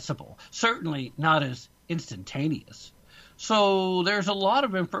accessible. Certainly not as instantaneous. So there's a lot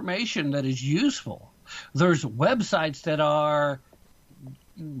of information that is useful. There's websites that are,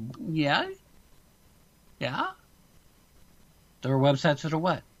 yeah. There are websites that are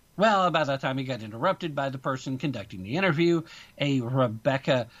what? Well, about that time he got interrupted by the person conducting the interview, a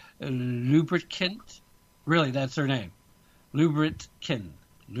Rebecca Lubritkind. Really, that's her name.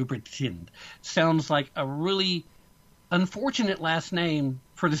 Lubritkind. Sounds like a really unfortunate last name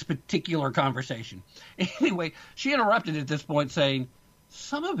for this particular conversation. Anyway, she interrupted at this point saying,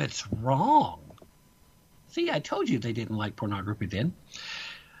 some of it's wrong. See, I told you they didn't like pornography then.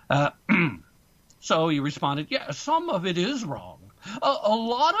 So he responded, yeah, some of it is wrong. A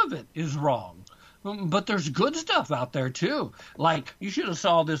lot of it is wrong. But there's good stuff out there, too. Like, you should have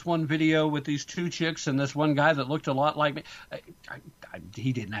saw this one video with these two chicks and this one guy that looked a lot like me.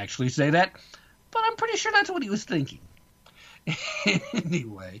 He didn't actually say that, but I'm pretty sure that's what he was thinking.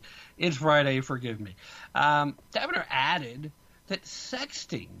 Anyway, it's Friday, forgive me. Taverner added that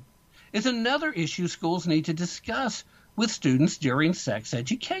sexting is another issue schools need to discuss with students during sex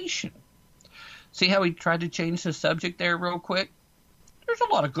education. See how he tried to change the subject there real quick? There's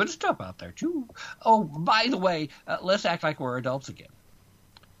a lot of good stuff out there, too. Oh, by the way, let's act like we're adults again.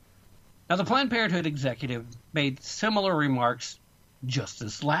 Now, the Planned Parenthood executive made similar remarks just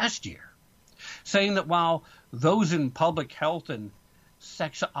this last year, saying that while those in public health and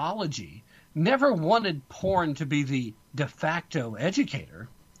sexology never wanted porn to be the de facto educator,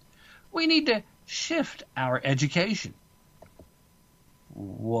 we need to shift our education.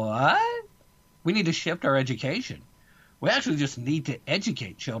 What? We need to shift our education. We actually just need to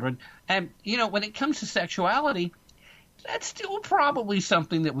educate children. And, when it comes to sexuality, that's still probably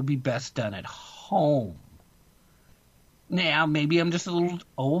something that would be best done at home. Now, maybe I'm just a little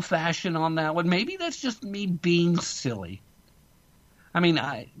old-fashioned on that one. Maybe that's just me being silly. I mean,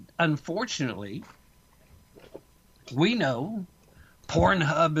 unfortunately, we know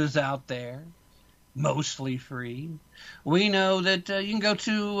Pornhub is out there, mostly free. We know that you can go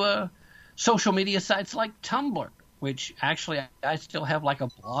to social media sites like Tumblr, which actually I still have like a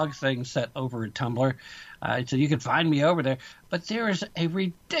blog thing set over at Tumblr, so you can find me over there. But there is a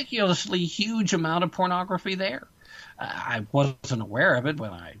ridiculously huge amount of pornography there. I wasn't aware of it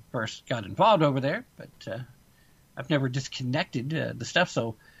when I first got involved over there, but I've never disconnected the stuff,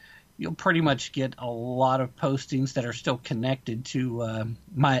 so you'll pretty much get a lot of postings that are still connected to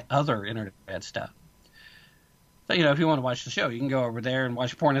my other internet stuff. So, if you want to watch the show, you can go over there and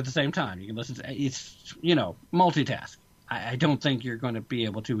watch porn at the same time. You can listen to it's, multitask. I don't think you're going to be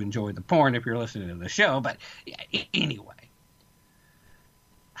able to enjoy the porn if you're listening to the show, but anyway.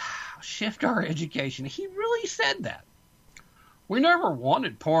 Shift our education. He really said that. We never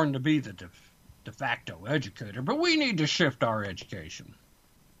wanted porn to be the de facto educator, but we need to shift our education.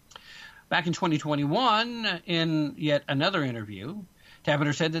 Back in 2021, in yet another interview,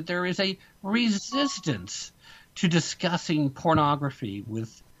 Tappeter said that there is a resistance to discussing pornography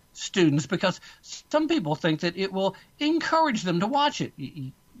with students because some people think that it will encourage them to watch it.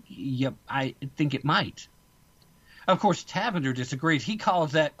 Yep, I think it might. Of course, Tappeter disagrees. He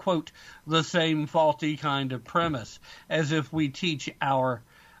calls that, quote, the same faulty kind of premise, as if we teach about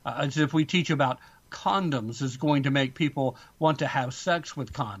condoms is going to make people want to have sex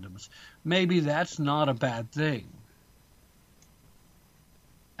with condoms. Maybe that's not a bad thing.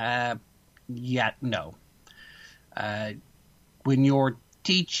 No. When you're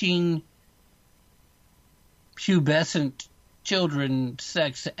teaching pubescent children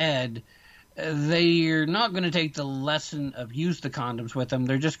sex ed, they're not going to take the lesson of use the condoms with them.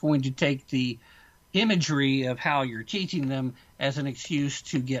 They're just going to take the imagery of how you're teaching them as an excuse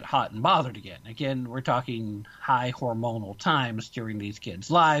to get hot and bothered again. Again, we're talking high hormonal times during these kids'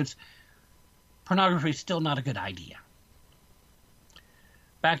 lives. Pornography is still not a good idea.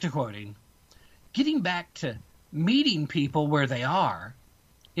 Back to quoting. Getting back to meeting people where they are,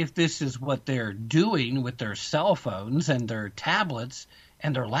 if this is what they're doing with their cell phones and their tablets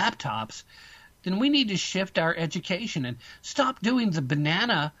and their laptops, then we need to shift our education and stop doing the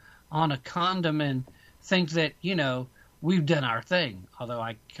banana on a condom and think that, we've done our thing. Although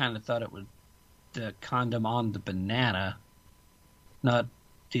I kind of thought it was the condom on the banana, not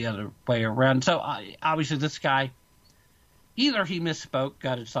the other way around. So obviously this guy, either he misspoke,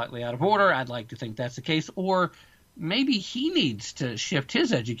 got it slightly out of order. I'd like to think that's the case. Or maybe he needs to shift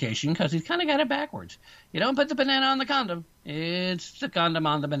his education because he's kind of got it backwards. You don't put the banana on the condom. It's the condom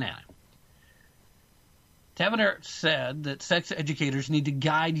on the banana. Tappeter said that sex educators need to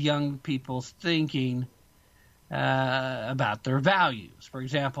guide young people's thinking about their values. For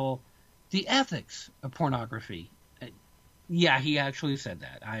example, the ethics of pornography. Yeah, he actually said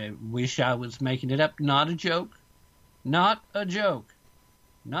that. I wish I was making it up. Not a joke. Not a joke.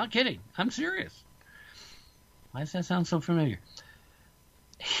 Not kidding. I'm serious. Why does that sound so familiar?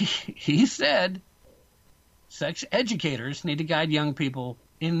 He said sex educators need to guide young people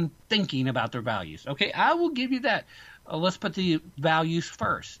in thinking about their values. Okay, I will give you that. Let's put the values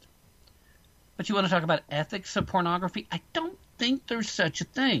first. But you want to talk about ethics of pornography? I don't think there's such a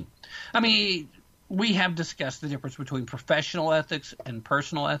thing. I mean, we have discussed the difference between professional ethics and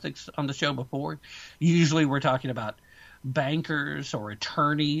personal ethics on the show before. Usually we're talking about bankers or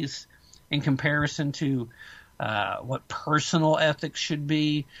attorneys in comparison to what personal ethics should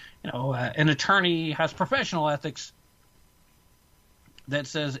be. An attorney has professional ethics that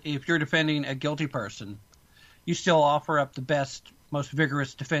says if you're defending a guilty person, you still offer up the best, most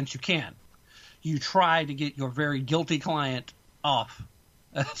vigorous defense you can. You try to get your very guilty client off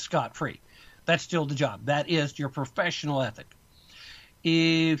scot-free. That's still the job. That is your professional ethic.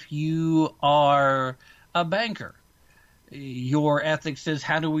 If you are a banker, your ethics is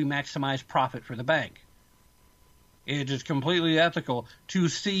how do we maximize profit for the bank? It is completely ethical to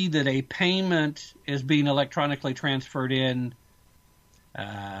see that a payment is being electronically transferred in,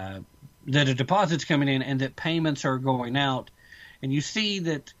 that a deposit's coming in, and that payments are going out. And you see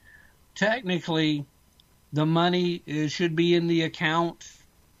that technically the money should be in the account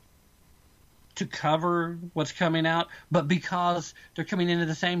to cover what's coming out, but because they're coming in at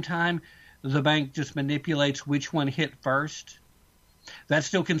the same time, the bank just manipulates which one hit first. That's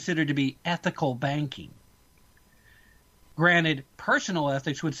still considered to be ethical banking. Granted, personal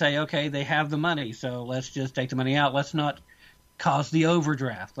ethics would say, okay, they have the money, so let's just take the money out. Let's not cause the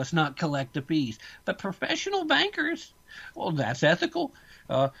overdraft. Let's not collect the fees. But professional bankers, well, that's ethical.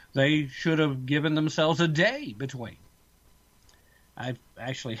 They should have given themselves a day between. I've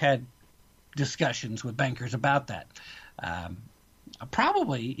actually had discussions with bankers about that.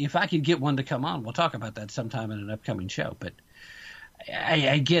 Probably, if I could get one to come on, we'll talk about that sometime in an upcoming show. But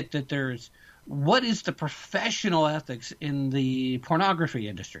I get that there's what is the professional ethics in the pornography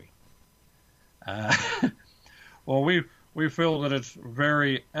industry? Well, we feel that it's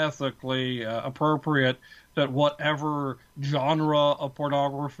very ethically appropriate that whatever genre of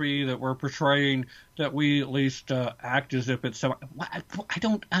pornography that we're portraying, that we at least act as if it's I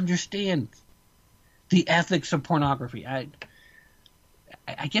don't understand the ethics of pornography. I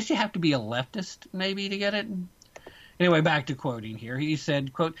guess you have to be a leftist maybe to get it. Anyway, back to quoting here. He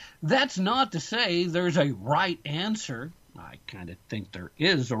said, quote, "That's not to say there's a right answer." I kind of think there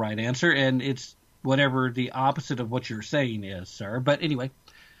is a right answer, and it's whatever the opposite of what you're saying is, sir. But anyway,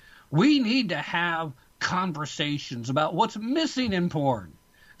 we need to have conversations about what's missing in porn.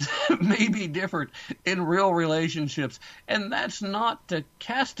 May be different in real relationships, and that's not to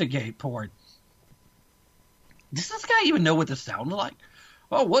castigate porn. Does this guy even know what this sounded like?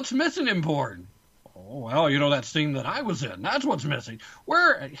 Oh, what's missing in porn? Oh, well, you know that scene that I was in. That's what's missing.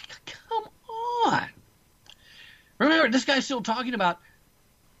 Come on. Remember, this guy's still talking about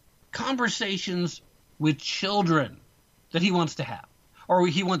conversations with children that he wants to have, or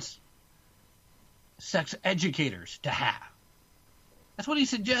he wants sex educators to have. That's what he's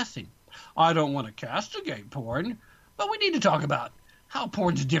suggesting. I don't want to castigate porn, but we need to talk about how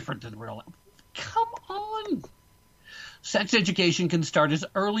porn's different than real life. Come on. Sex education can start as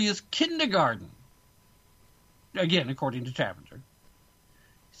early as kindergarten. Again, according to Taverner.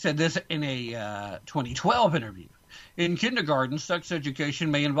 He said this in a 2012 interview. In kindergarten, sex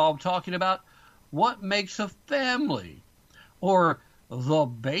education may involve talking about what makes a family or the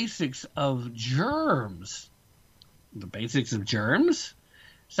basics of germs. The basics of germs?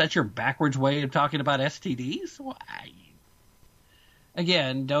 Is that your backwards way of talking about STDs? Why?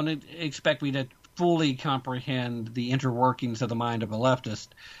 Again, don't expect me to fully comprehend the interworkings of the mind of a leftist.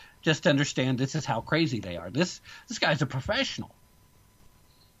 Just understand this is how crazy they are. This guy's a professional.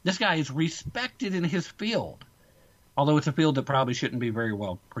 This guy is respected in his field. Although it's a field that probably shouldn't be very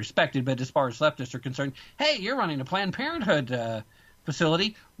well respected, but as far as leftists are concerned, hey, you're running a Planned Parenthood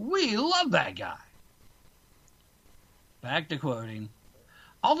facility. We love that guy. Back to quoting.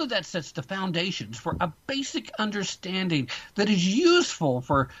 All of that sets the foundations for a basic understanding that is useful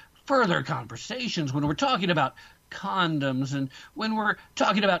for further conversations when we're talking about condoms and when we're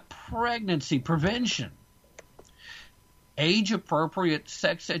talking about pregnancy prevention. Age-appropriate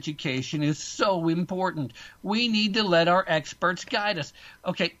sex education is so important. We need to let our experts guide us.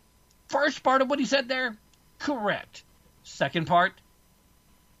 Okay, first part of what he said there, correct. Second part,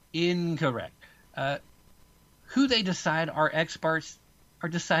 incorrect. Who they decide are experts are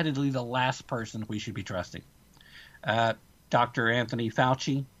decidedly the last person we should be trusting. Dr. Anthony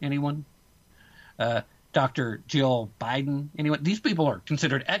Fauci, anyone? Dr. Jill Biden, anyone? These people are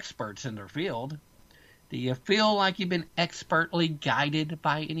considered experts in their field. Do you feel like you've been expertly guided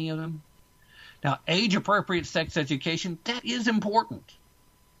by any of them? Now, age-appropriate sex education, that is important.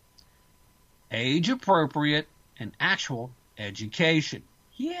 Age-appropriate and actual education,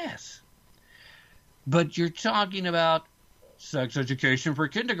 yes. But you're talking about sex education for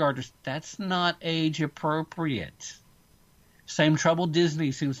kindergartners. That's not age-appropriate. Same trouble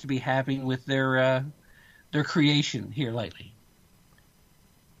Disney seems to be having with their creation here lately.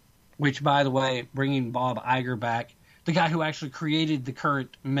 Which, by the way, bringing Bob Iger back, the guy who actually created the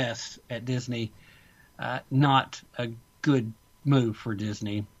current mess at Disney, not a good move for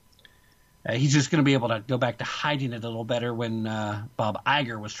Disney. He's just going to be able to go back to hiding it a little better when Bob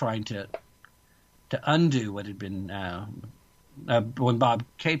Iger was trying to undo what had been, when Bob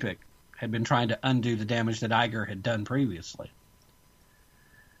Chapek had been trying to undo the damage that Iger had done previously.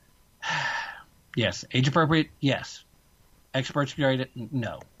 Yes. Age appropriate? Yes. Experts grade it?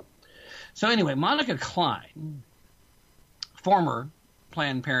 No. So anyway, Monica Klein, former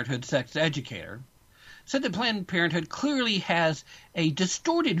Planned Parenthood sex educator, said that Planned Parenthood clearly has a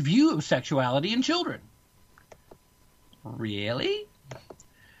distorted view of sexuality in children. Really?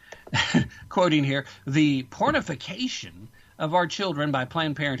 Quoting here, the pornification of our children by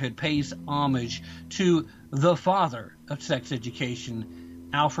Planned Parenthood pays homage to the father of sex education,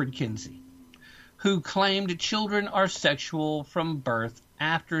 Alfred Kinsey, who claimed children are sexual from birth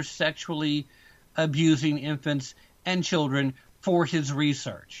after sexually abusing infants and children for his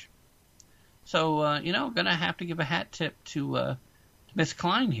research. So, going to have to give a hat tip to Miss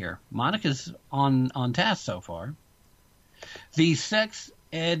Klein here. Monica's on task so far. The sex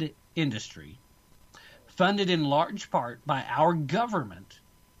ed industry, funded in large part by our government,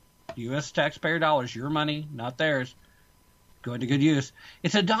 U.S. taxpayer dollars, your money, not theirs, going to good use,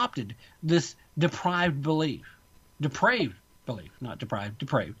 it's adopted this depraved belief,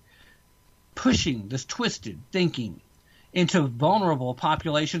 pushing this twisted thinking into vulnerable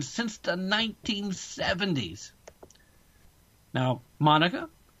populations since the 1970s. Now, Monica,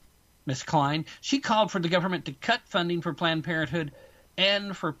 Miss Klein, she called for the government to cut funding for Planned Parenthood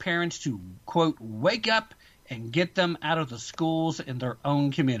and for parents to, quote, wake up and get them out of the schools in their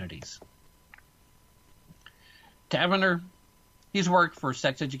own communities. Taverner, he's worked for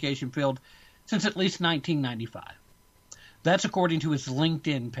sex education field since at least 1995. That's according to his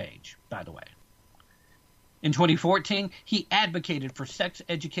LinkedIn page, by the way. In 2014, he advocated for sex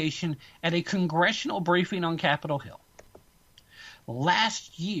education at a congressional briefing on Capitol Hill.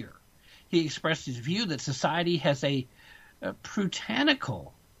 Last year, he expressed his view that society has a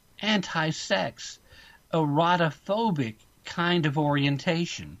puritanical, anti-sex, erotophobic kind of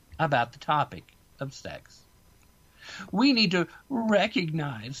orientation about the topic of sex. We need to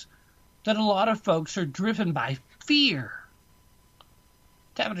recognize that a lot of folks are driven by fear.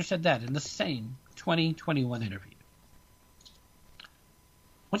 Tavener said that in the same 2021 interview. I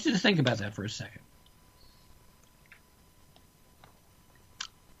want you to think about that for a second.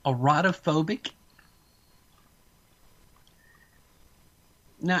 Erotophobic?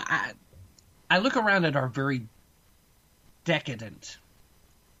 Now, I look around at our very decadent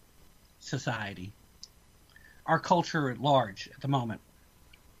society, our culture at large at the moment.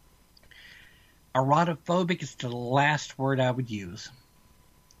 Erotophobic is the last word I would use.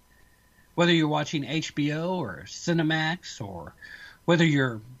 Whether you're watching HBO or Cinemax, or whether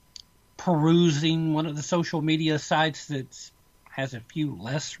you're perusing one of the social media sites that has a few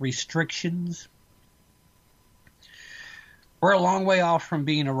less restrictions, we're a long way off from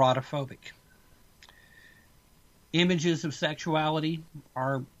being erotophobic. Images of sexuality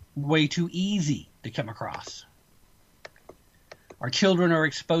are way too easy to come across. Our children are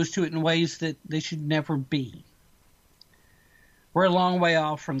exposed to it in ways that they should never be. We're a long way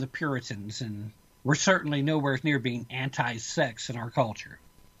off from the Puritans, and we're certainly nowhere near being anti-sex in our culture.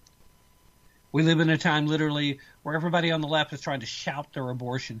 We live in a time, literally, where everybody on the left is trying to shout their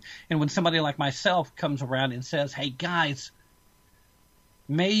abortion. And when somebody like myself comes around and says, hey, guys,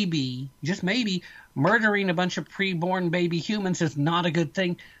 maybe, just maybe, murdering a bunch of preborn baby humans is not a good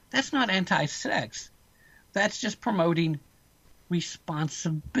thing, that's not anti-sex. That's just promoting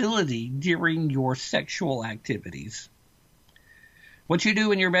responsibility during your sexual activities. What you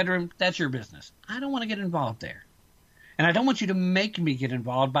do in your bedroom, that's your business. I don't want to get involved there. And I don't want you to make me get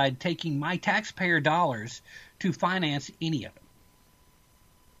involved by taking my taxpayer dollars to finance any of it.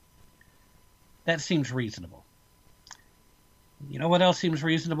 That seems reasonable. You know what else seems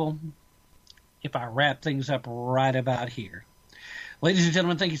reasonable? If I wrap things up right about here. Ladies and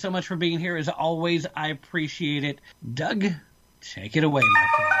gentlemen, thank you so much for being here. As always, I appreciate it. Doug, take it away, my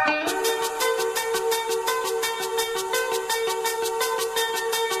friend.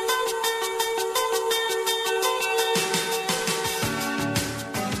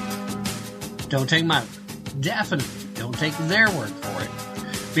 Don't take my word. Definitely don't take their word for it.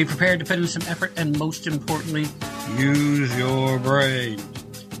 Be prepared to put in some effort, and most importantly, use your brain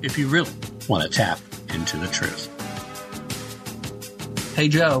if you really want to tap into the truth. Hey,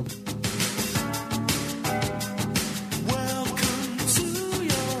 Joe.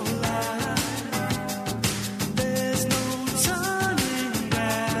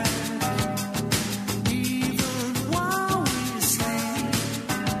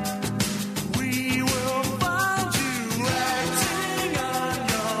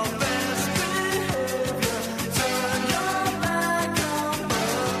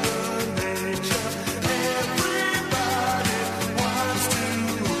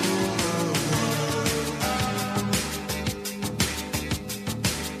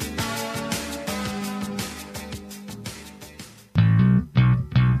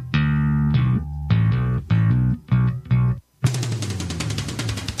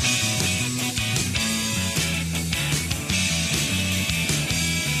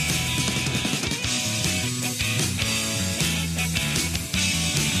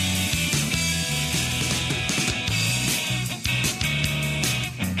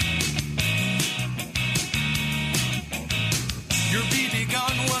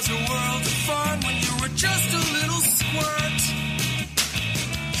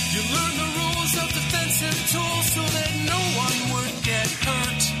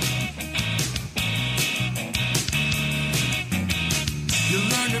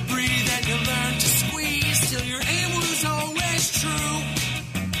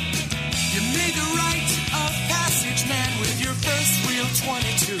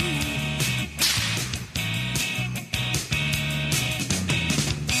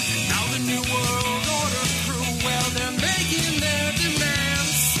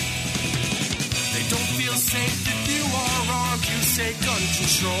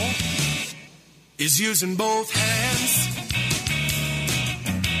 Is using both hands.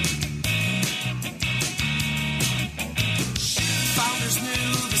 Founders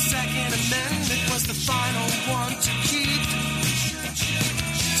knew the Second Amendment was the final one to keep,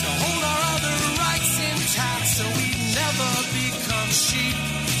 to hold our other rights intact so we'd never become sheep.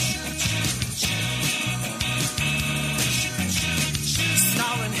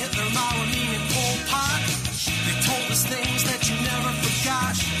 Stalin, Hitler, Mao, and Pol Pot, they told us things that you never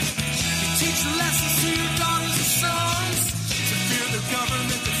forgot. Teach the lessons to your daughters and sons, to fear the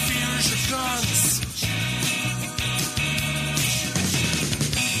government that fears your guns.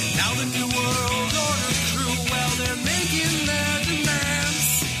 Now the New World Order crew, well, they're making their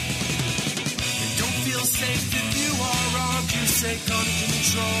demands. They don't feel safe if you are armed. You say gun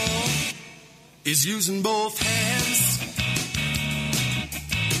control is using both hands.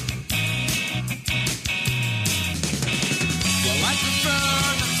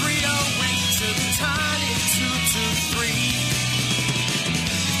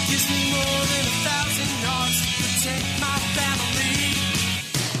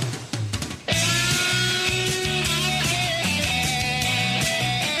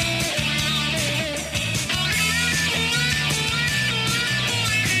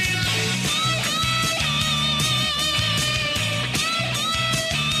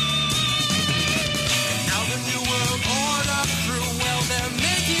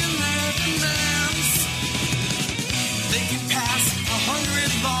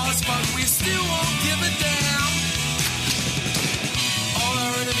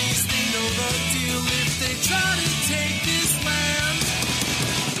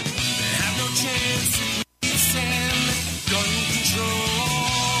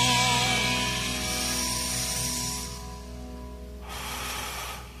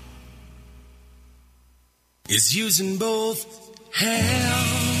 is using both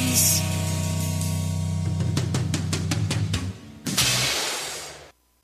hands.